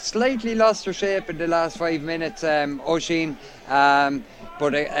Og have slightly lost their shape in the last 5 minutes, Oisin.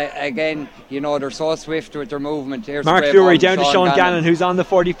 But again, they're so swift with their movement. Here's Mark Fury down to Sean Gannon, who's on the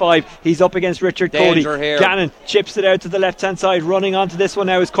 45. He's up against Richard Cody. Here. Gannon chips it out to the left hand side. Running onto this one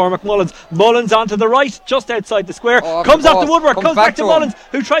now is Cormac Mullins. Mullins onto the right, just outside the square. Comes off the woodwork, comes back to Mullins,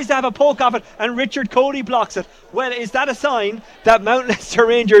 who tries to have a poke off it, and Richard Cody blocks it. Well, is that a sign that Mount Leinster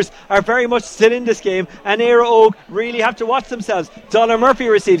Rangers are very much still in this game, and Eire Og really have to watch themselves? Donna Murphy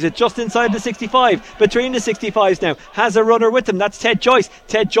receives it just inside the 65, between the 65s now, has a runner with him, that's Ted Joyce.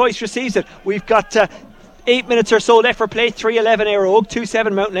 Ted Joyce receives it. We've got 8 minutes or so left for play. 3-11 Eire Og,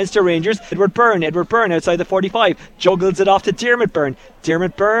 2-7 Mount Leinster Rangers. Edward Byrne outside the 45, juggles it off to Dermot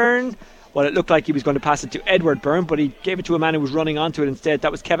Byrne. Well, it looked like he was going to pass it to Edward Byrne, but he gave it to a man who was running onto it instead.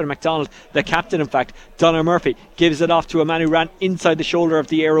 That was Kevin MacDonald, the captain, in fact. Donna Murphy gives it off to a man who ran inside the shoulder of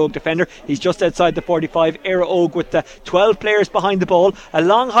the Eire Og defender. He's just outside the 45. Eire Og with 12 players behind the ball. A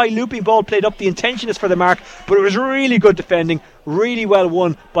long, high looping ball played up. The intention is for the mark, but it was really good defending. Really well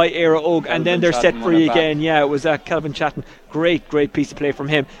won by Eire Og, and then they're set free again. Yeah, it was Kelvin Chatton. Great piece of play from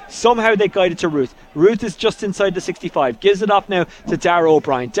him. Somehow they guided to Ruth. Ruth is just inside the 65. Gives it off now to Darragh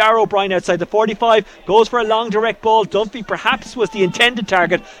O'Brien. Darragh O'Brien outside the 45. Goes for a long direct ball. Dunphy perhaps was the intended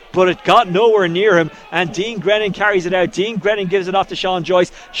target, but it got nowhere near him. And Dean Grennan carries it out. Dean Grennan gives it off to Sean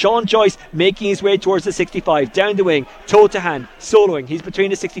Joyce. Sean Joyce making his way towards the 65. Down the wing. Toe to hand. Soloing. He's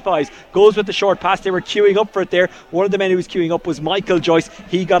between the 65s. Goes with the short pass. They were queuing up for it there. One of the men who was queuing up was Michael Joyce.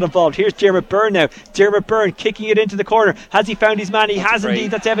 He got involved. Here's Dermot Byrne now. Dermot Byrne kicking it into the corner. Has he found his man? He has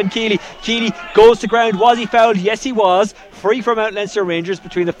indeed. That's Evan Keeley. Keeley goes to ground. Was he fouled? Yes, he was. Free from Mount Leinster Rangers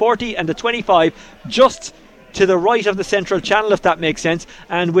between the 40 and the 25, just to the right of the central channel, if that makes sense.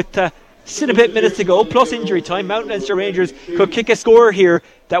 And with Still a bit minutes to go, plus injury time. Mount Leinster Rangers could kick a score here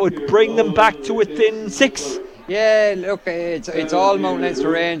that would bring them back to within 6. Yeah, look, it's all Mount Leinster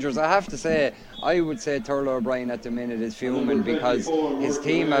Rangers. I have to say, I would say Turlough O'Brien at the minute is fuming because his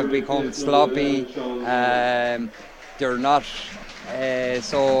team have become sloppy. They're not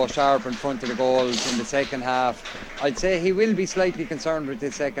so sharp in front of the goals in the second half. I'd say he will be slightly concerned with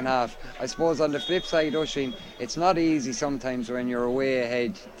the second half. I suppose on the flip side, Oisín, it's not easy sometimes when you're way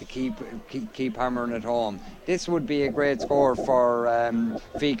ahead to keep hammering at home. This would be a great score for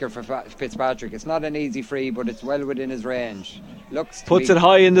Fitzpatrick. It's not an easy free, but it's well within his range. Puts it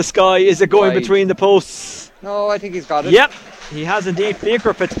high in the sky. Is it going wide between the posts? No, I think he's got it. Yep, he has indeed.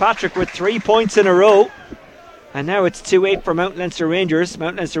 Fiacre Fitzpatrick with 3 points in a row. And now it's 2-8 for Mount Leinster Rangers.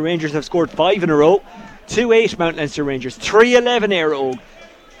 Mount Leinster Rangers have scored 5 in a row. 2-8 Mount Leinster Rangers. 3-11 Eire Og.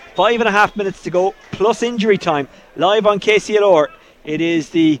 5.5 minutes to go, plus injury time. Live on KCLR. It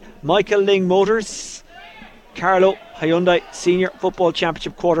is the Michael Lyng Motors Carlow Hyundai Senior Football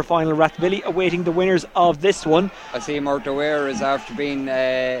Championship quarter-final. Rathvilly awaiting the winners of this one. I see Murta Ware is after being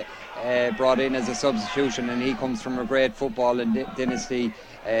brought in as a substitution, and he comes from a great football dynasty.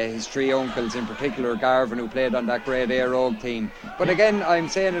 His 3 uncles, in particular Garvin, who played on that great Eire Og team. But again, I'm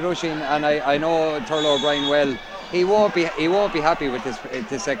saying it, Oisín, and I know Turlough O'Brien well. He won't be happy with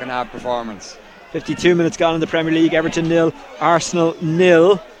this second half performance. 52 minutes gone in the Premier League. Everton 0, Arsenal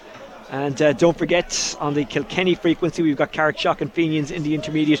 0. And don't forget, on the Kilkenny frequency, we've got Carrickshock and Fenians in the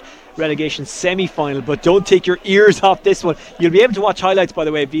intermediate relegation semi-final. But don't take your ears off this one. You'll be able to watch highlights, by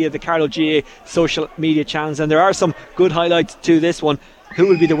the way, via the Carlow GA social media channels. And there are some good highlights to this one. Who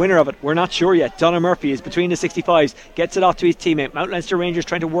will be the winner of it? We're not sure yet. Donna Murphy is between the 65s, gets it off to his teammate. Mount Leinster Rangers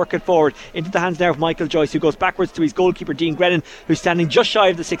trying to work it forward into the hands now of Michael Joyce, who goes backwards to his goalkeeper Dean Grennan, who's standing just shy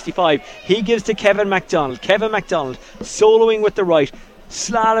of the 65. He gives to Kevin MacDonald. Kevin MacDonald soloing with the right,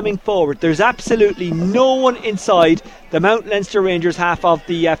 slaloming forward. There's absolutely no one inside the Mount Leinster Rangers half of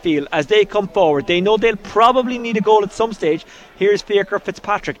the field as they come forward. They know they'll probably need a goal at some stage. Here's Fiacre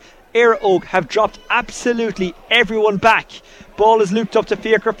Fitzpatrick. Eire Og have dropped absolutely everyone back. Ball is looped up to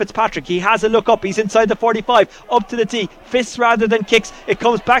Fiacre Fitzpatrick. He has a look up. He's inside the 45. Up to the tee. Fists rather than kicks. It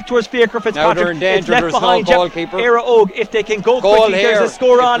comes back towards Fiacre Fitzpatrick. Now they're in danger. It's left There's behind no goalkeeper. Eire Og, if they can go quickly, here. there's a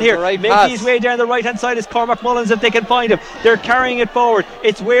score on here. Right Making his way down the right hand side is Cormac Mullins if they can find him. They're carrying it forward.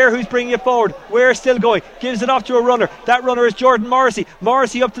 It's Ware who's bringing it forward. Ware still going. Gives it off to a runner. That runner is Jordan Morrissey.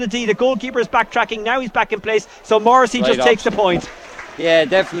 Morrissey up to the tee. The goalkeeper is backtracking. Now he's back in place. So Morrissey just takes the point. Yeah,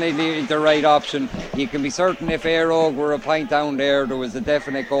 definitely the right option. You can be certain if Eire Og were a point down there was a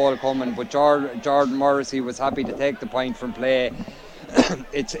definite goal coming, but Jordan Morrissey was happy to take the point from play.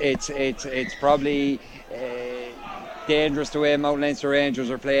 It's probably dangerous the way Mount Leinster Rangers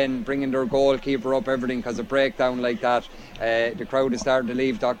are playing, bringing their goalkeeper up, everything, because a breakdown like that. The crowd is starting to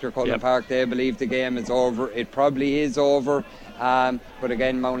leave Dr. Cullen Park. They believe the game is over. It probably is over. But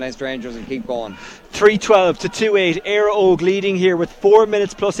again, Mount Leinster Rangers will keep going. 3-12 to 2-8. Eire Og leading here with 4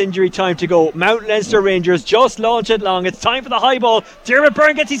 minutes plus injury time to go. Mount Leinster Rangers just launch it long. It's time for the high ball. Dermot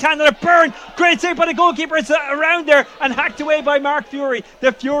Byrne gets his hand on it. Byrne, great save by the goalkeeper. It's around there and hacked away by Mark Fury.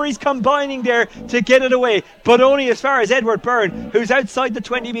 The Furies combining there to get it away, but only as far as Edward Byrne, who's outside the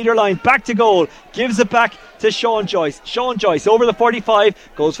 20-metre line. Back to goal. Gives it back to Sean Joyce. Sean Joyce over the 45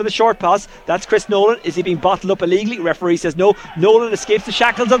 goes for the short pass. That's Chris Nolan. Is he being bottled up illegally? Referee says no. Nolan escapes the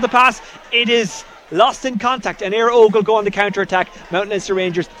shackles of the pass. It is lost in contact, and Eire Og will go on the counter attack. Mount Leinster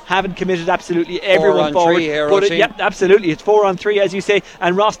Rangers haven't committed absolutely everyone forward. Yep, absolutely. It's 4-on-3 as you say,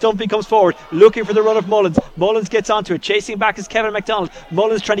 and Ross Dunphy comes forward looking for the run of Mullins. Mullins gets onto it, chasing back is Kevin MacDonald.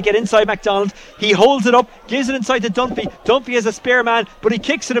 Mullins trying to get inside MacDonald. He holds it up, gives it inside to Dunphy. Dunphy has a spare man, but he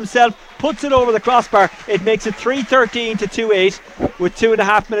kicks it himself, puts it over the crossbar. It makes it 3-13 to 2-8 with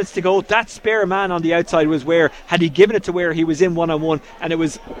 2.5 minutes to go. That spare man on the outside was Ware. Had he given it to Ware, he was in 1-on-1, and it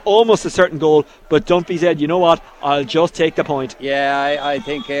was almost a certain goal, but Dunphy said, you know what, I'll just take the point. Yeah, I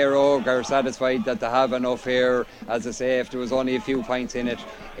think Eire Og are satisfied that they have enough here. As I say, if there was only a few points in it,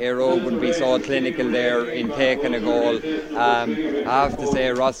 Eire Og wouldn't be so clinical there in taking a goal. I have to say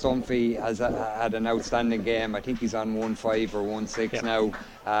Ross Dunphy has had an outstanding game. I think he's on 1-5 or 1-6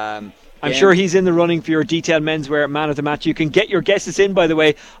 now. I'm sure he's in the running for your detailed menswear man of the match. You can get your guesses in, by the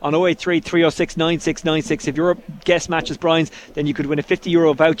way, on 083 306 9696. If your guess matches Brian's, then you could win a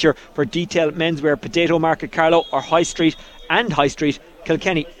 €50 voucher for detailed menswear, Potato Market Carlow, or High Street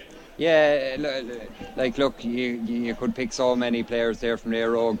Kilkenny. Yeah, like look, you could pick so many players there from the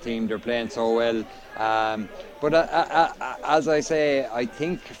Eire Og team. They're playing so well. But as I say, I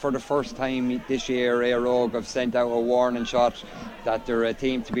think for the first time this year, Eire Og have sent out a warning shot that they're a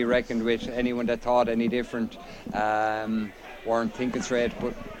team to be reckoned with. Anyone that thought any different, weren't thinking straight.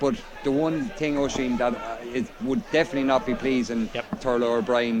 But the one thing, Oisin, that it would definitely not be pleasing Turlough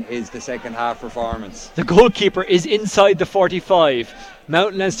O'Brien is the second half performance. The goalkeeper is inside the 45.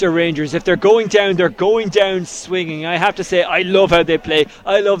 Mount Leinster Rangers, if they're going down, they're going down swinging. I have to say, I love how they play.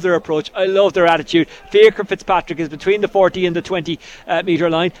 I love their approach. I love their attitude. Fiacre Fitzpatrick is between the 40 and the 20 metre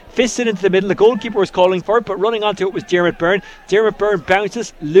line. Fisted into the middle. The goalkeeper was calling for it, but running onto it was Dermot Byrne. Dermot Byrne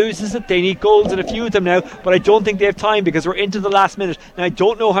bounces, loses it. They need goals and a few of them now, but I don't think they have time because we're into the last minute. Now, I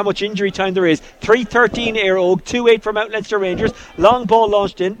don't know how much injury time there is. 3:13 Eire Og, 2-8 for Mount Leinster Rangers. Long ball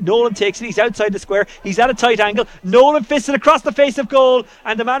launched in. Nolan takes it. He's outside the square. He's at a tight angle. Nolan fisted across the face of goal,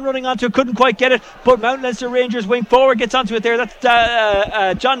 and the man running onto it couldn't quite get it, but Mount Leinster Rangers wing forward gets onto it there.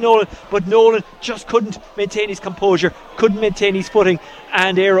 That's John Nolan, but Nolan just couldn't maintain his composure, couldn't maintain his footing,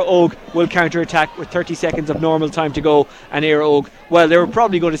 and Eire Og will counter-attack with 30 seconds of normal time to go. And Eire Og, well, they were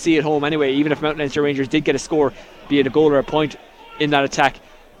probably going to see it home anyway, even if Mount Leinster Rangers did get a score, be it a goal or a point in that attack.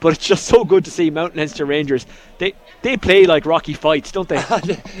 But it's just so good to see Mount Leinster Rangers. They play like Rocky fights, don't they?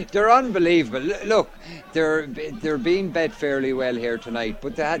 They're unbelievable. Look, they're being bet fairly well here tonight,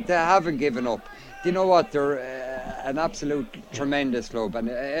 but they haven't given up. You know what? They're an absolute tremendous club, and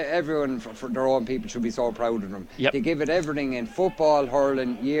everyone, for their own people, should be so proud of them. They give it everything in football,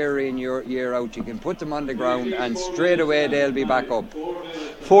 hurling, year in, year out. You can put them on the ground, and straight away they'll be back up.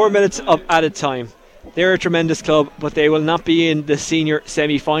 4 minutes of added time. They're a tremendous club, but they will not be in the senior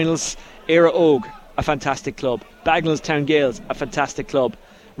semi-finals. Eire Og, a fantastic club. Bagnallstown Gales, a fantastic club.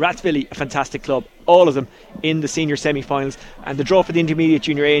 Rathvilly, a fantastic club. All of them in the senior semi-finals. And the draw for the intermediate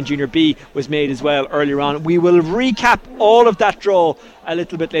Junior A and Junior B was made as well earlier on. We will recap all of that draw a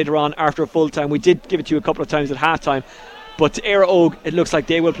little bit later on after a full time. We did give it to you a couple of times at half time. But Eire Og, it looks like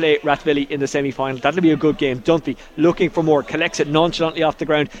they will play Rathvilly in the semi-final. That'll be a good game. Dunphy looking for more, collects it nonchalantly off the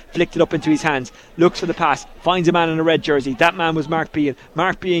ground, flicked it up into his hands, looks for the pass, finds a man in a red jersey. That man was Mark Bean.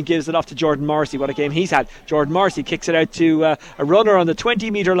 Mark Bean gives it off to Jordan Morrissey. What a game he's had. Jordan Morrissey kicks it out to a runner on the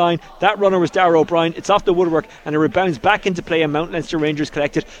 20 metre line. That runner was Darragh O'Brien. It's off the woodwork and it rebounds back into play, and Mount Leinster Rangers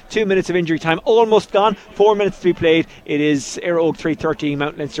collected. 2 minutes of injury time almost gone. 4 minutes to be played. It is Eire Og 3:13,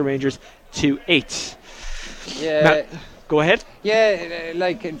 Mount Leinster Rangers 2-8. Yeah. Go ahead. Yeah,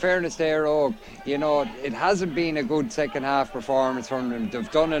 like in fairness to Eire Og, you know, it hasn't been a good second half performance from them.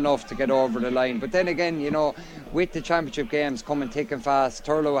 They've done enough to get over the line. But then again, you know, with the championship games coming thick and fast,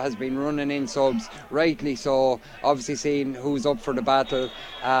 Turlough has been running in subs, rightly so, obviously seeing who's up for the battle,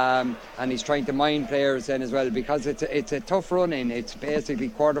 and he's trying to mind players then as well, because it's a tough run in. It's basically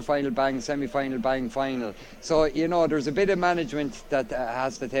quarter-final bang, semi-final bang, final. So, you know, there's a bit of management that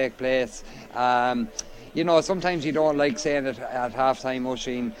has to take place. You know, sometimes you don't like saying it at half-time,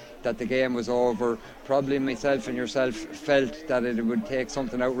 Oisin, that the game was over. Probably myself and yourself felt that it would take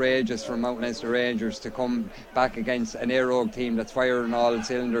something outrageous from Mount Leinster Rangers to come back against an Eire Og team that's firing all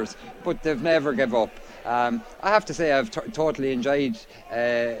cylinders, but they've never give up. I have to say I've totally enjoyed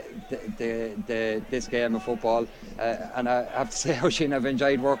this game of football, and I have to say, Oisin, I've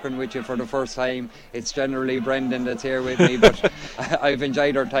enjoyed working with you for the first time. It's generally Brendan that's here with me, but I've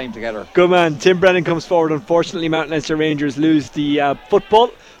enjoyed our time together. Good man. Tim Brennan comes forward. Unfortunately, Mount Leinster Rangers lose the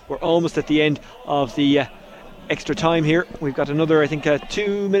football. We're almost at the end of the extra time here. We've got another, I think,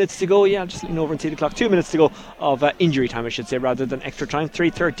 2 minutes to go. Yeah, I'll just lean over and see the clock. 2 minutes to go of injury time, I should say, rather than extra time.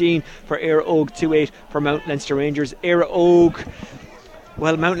 3:13 for Eire Og, 2-8 for Mount Leinster Rangers. Eire Og,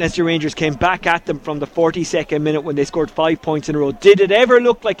 well, Mount Leinster Rangers came back at them from the 42nd minute when they scored 5 points in a row. Did it ever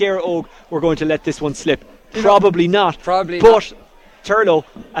look like Eire Og were going to let this one slip? Probably not. But Turlough,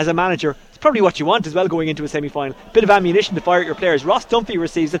 as a manager, probably what you want as well going into a semi-final. Bit of ammunition to fire at your players. Ross Dunphy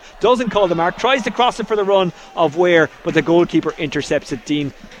receives it, doesn't call the mark, tries to cross it for the run of Ware, but the goalkeeper intercepts it.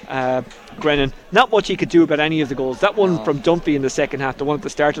 Dean Grennan. Not much he could do about any of the goals. That one from Dunphy in the second half, the one at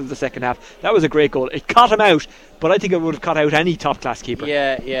the start of the second half, that was a great goal. It caught him out, but I think it would have caught out any top class keeper.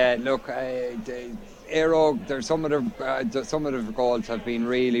 Yeah. Look, Eire Og, some of the goals have been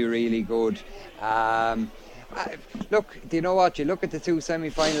really, really good. Look, do you know what? You look at the two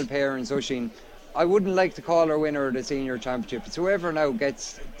semi-final pairings, Oisin. I wouldn't like to call her winner of the senior championship. It's whoever now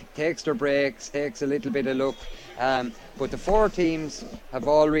takes their breaks, takes a little bit of luck. But the four teams have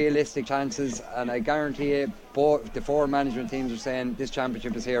all realistic chances, and I guarantee you, both the four management teams are saying this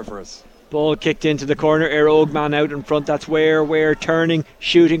championship is here for us. Ball kicked into the corner. Eire Og man out in front. That's Ware turning,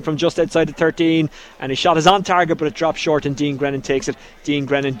 shooting from just outside the 13, and his shot is on target, but it drops short, and Dean Grennan takes it. Dean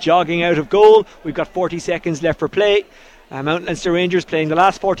Grennan jogging out of goal. We've got 40 seconds left for play. Mount Leinster Rangers playing the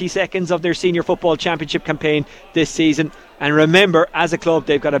last 40 seconds of their senior football championship campaign this season. And remember, as a club,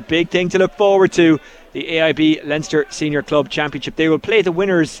 they've got a big thing to look forward to: the AIB Leinster Senior Club Championship. They will play the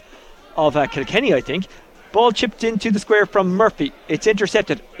winners of Kilkenny, I think, Ball chipped into the square from Murphy. It's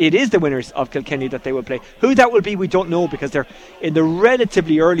intercepted. It is the winners of Kilkenny that they will play. Who that will be, we don't know, because they're in the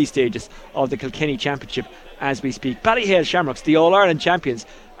relatively early stages of the Kilkenny Championship as we speak. Ballyhale Shamrocks, the All-Ireland champions,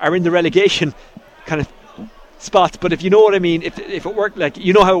 are in the relegation kind of spots, but if you know what I mean, if it worked, like,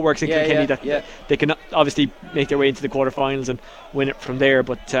 you know how it works in Kilkenny, that they can obviously make their way into the quarterfinals and win it from there.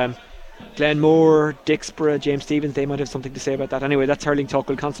 But Glenmore, Dixborough, James Stephens, they might have something to say about that. Anyway, that's hurling talk.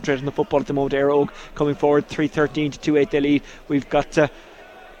 We'll concentrate on the football at the moment. Eire Og coming forward, 3:13 to 2-8 they lead. We've got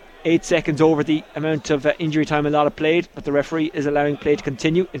 8 seconds over the amount of injury time allotted played, but the referee is allowing play to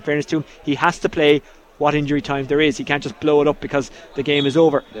continue. In fairness to him, he has to play what injury time there is. He can't just blow it up because the game is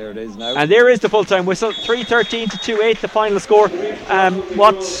over. There it is now. And there is the full-time whistle. 3:13 to 2-8 the final score.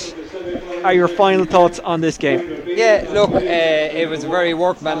 What are your final thoughts on this game? Yeah, look, it was a very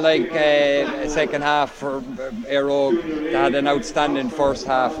workmanlike second half for Eire Og. They had an outstanding first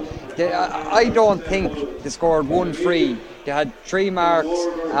half. I don't think they scored one free. They had 3 marks,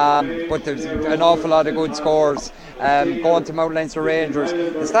 but there's an awful lot of good scores. Going to Mount Leinster Rangers,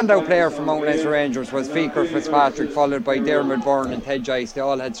 the standout player from Mount Leinster Rangers was Fikar Fitzpatrick, followed by Dermot Byrne and Ted Joyce. They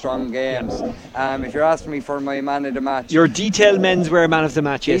all had strong games. If you're asking me for my man of the match, your detailed menswear man of the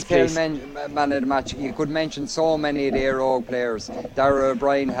match, yes, please. Man of the match, you could mention so many of the Eire Og players. Dara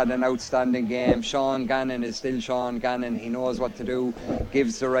O'Brien had an outstanding game. Sean Gannon is still Sean Gannon. He knows what to do,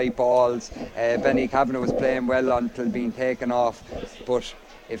 gives the right balls. Benny Kavanagh was playing well until being taken off, but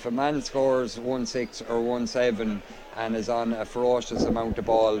if a man scores 1-6 or 1-7 and is on a ferocious amount of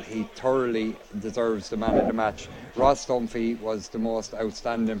ball, he thoroughly deserves the man of the match. Ross Dunphy was the most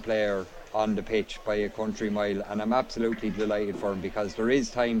outstanding player on the pitch by a country mile, and I'm absolutely delighted for him, because there is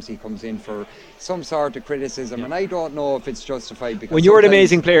times he comes in for some sort of criticism, and I don't know if it's justified. Because when you're an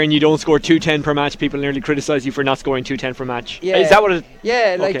amazing player and you don't score 210 per match, people nearly criticise you for not scoring 210 per match. Yeah, is that what it?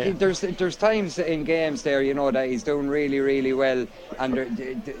 Yeah, like okay. there's times in games there, you know, that he's doing really, really well,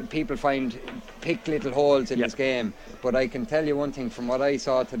 and people pick little holes in his game. But I can tell you one thing, from what I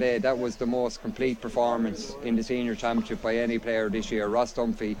saw today, that was the most complete performance in the senior championship by any player this year. Ross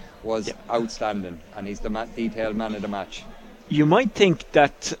Dunphy was outstanding, and he's the detailed man of the match. You might think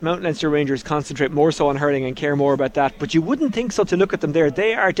that Mount Leinster Rangers concentrate more so on hurling and care more about that, but you wouldn't think so to look at them there.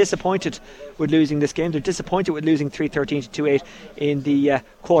 They are disappointed with losing this game. They're disappointed with losing 3:13 to 2-8 in the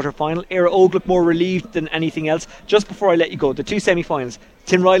quarter-final. Eire Og look more relieved than anything else. Just before I let you go, the 2 semi-finals,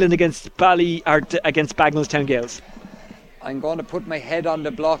 Tinryland against Bagnallstown Gales. I'm going to put my head on the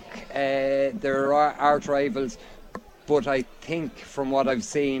block. There are arch rivals, but I think from what I've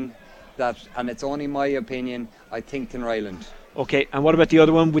seen, that, and it's only my opinion, I think Tinryland. Okay, and what about the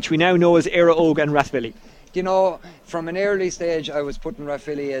other one, which we now know as Eire Og and Rathvilly? You know, from an early stage, I was putting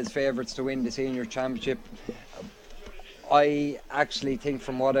Rathvilly as favourites to win the senior championship. I actually think,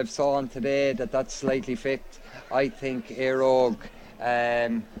 from what I've saw today, that's slightly fixed. I think Eire Og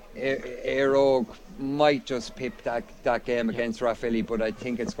might just pip that game against Rathvilly, but I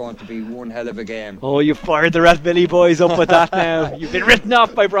think it's going to be one hell of a game. Oh, you fired the Rathvilly boys up with that now. You've been written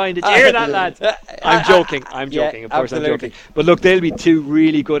off by Brian. Did you hear that, lads? I'm joking. Of course, absolutely. I'm joking. But look, they'll be 2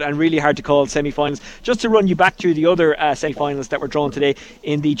 really good and really hard to call semi-finals. Just to run you back through the other semi-finals that were drawn today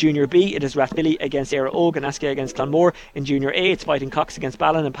in the Junior B, it is Rathvilly against Eire Og and Askea against Clonmore. In Junior A, it's Fighting Cox against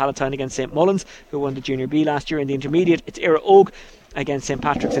Ballon and Palatine against St Mullins, who won the Junior B last year. In the Intermediate, it's Eire Og against St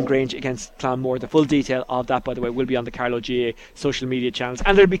Patrick's and Grange against Clonmore. The full detail of that, by the way, will be on the Carlow GA social media channels,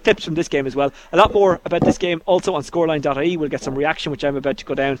 and there'll be clips from this game as well. A lot more about this game also on scoreline.ie. We'll get some reaction, which I'm about to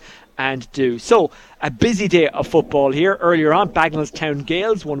go down and do. So, a busy day of football here. Earlier on, Bagnallstown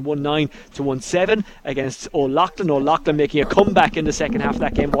Gales won 1-9 to 1-7 against O'Loughlin. O'Loughlin making a comeback in the second half.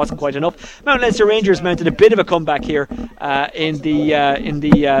 That game wasn't quite enough. Mount Leinster Rangers mounted a bit of a comeback here in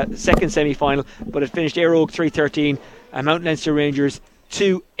the second semi-final, but it finished Eire Og 3-13 and Mount Leinster Rangers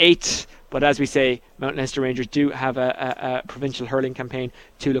 2-8. But as we say, Mount Leinster Rangers do have a provincial hurling campaign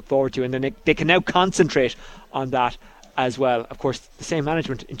to look forward to, and then they can now concentrate on that as well. Of course, the same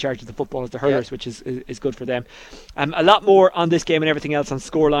management in charge of the football as the hurlers, which is good for them. A lot more on this game and everything else on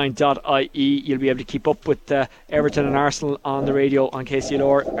scoreline.ie. You'll be able to keep up with Everton and Arsenal on the radio on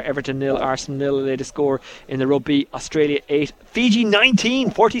KCLR. Everton 0, Arsenal 0, the latest score in the rugby. Australia 8, Fiji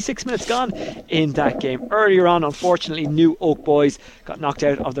 19. 46 minutes gone in that game. Earlier on, unfortunately, New Oak boys got knocked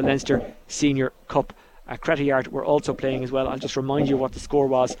out of the Leinster Senior Cup. Cretty Yard were also playing as well. I'll just remind you what the score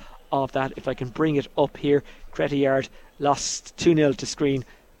was of that, if I can bring it up here. Cretty Yard lost 2-0 to Screen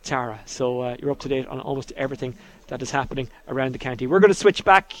Tara. So you're up to date on almost everything that is happening around the county. We're going to switch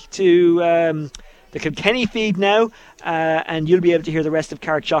back to the Kilkenny feed now, and you'll be able to hear the rest of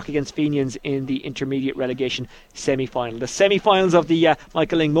Carrickshock against Fenians in the intermediate relegation semi-final. The semi-finals of the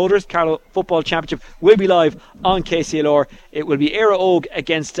Michael Lyng Motors Carlow Football Championship will be live on KCLR. It will be Can Eire Og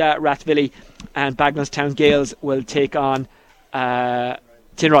against Rathvilly, and Bagnallstown Gales will take on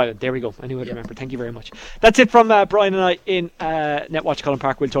Tinryland. There we go. I knew I'd remember. Thank you very much. That's it from Brian and I in Netwatch Cullen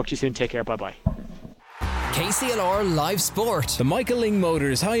Park. We'll talk to you soon. Take care. Bye-bye. KCLR Live Sport. The Michael Lyng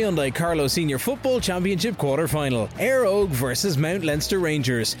Motors Hyundai Carlow Senior Football Championship quarter-final. Can Eire Og versus Mount Leinster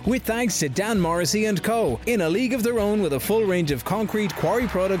Rangers. With thanks to Dan Morrissey and Co. In a league of their own with a full range of concrete, quarry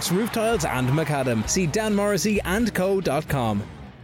products, roof tiles and macadam. See danmorrisseyandco.com.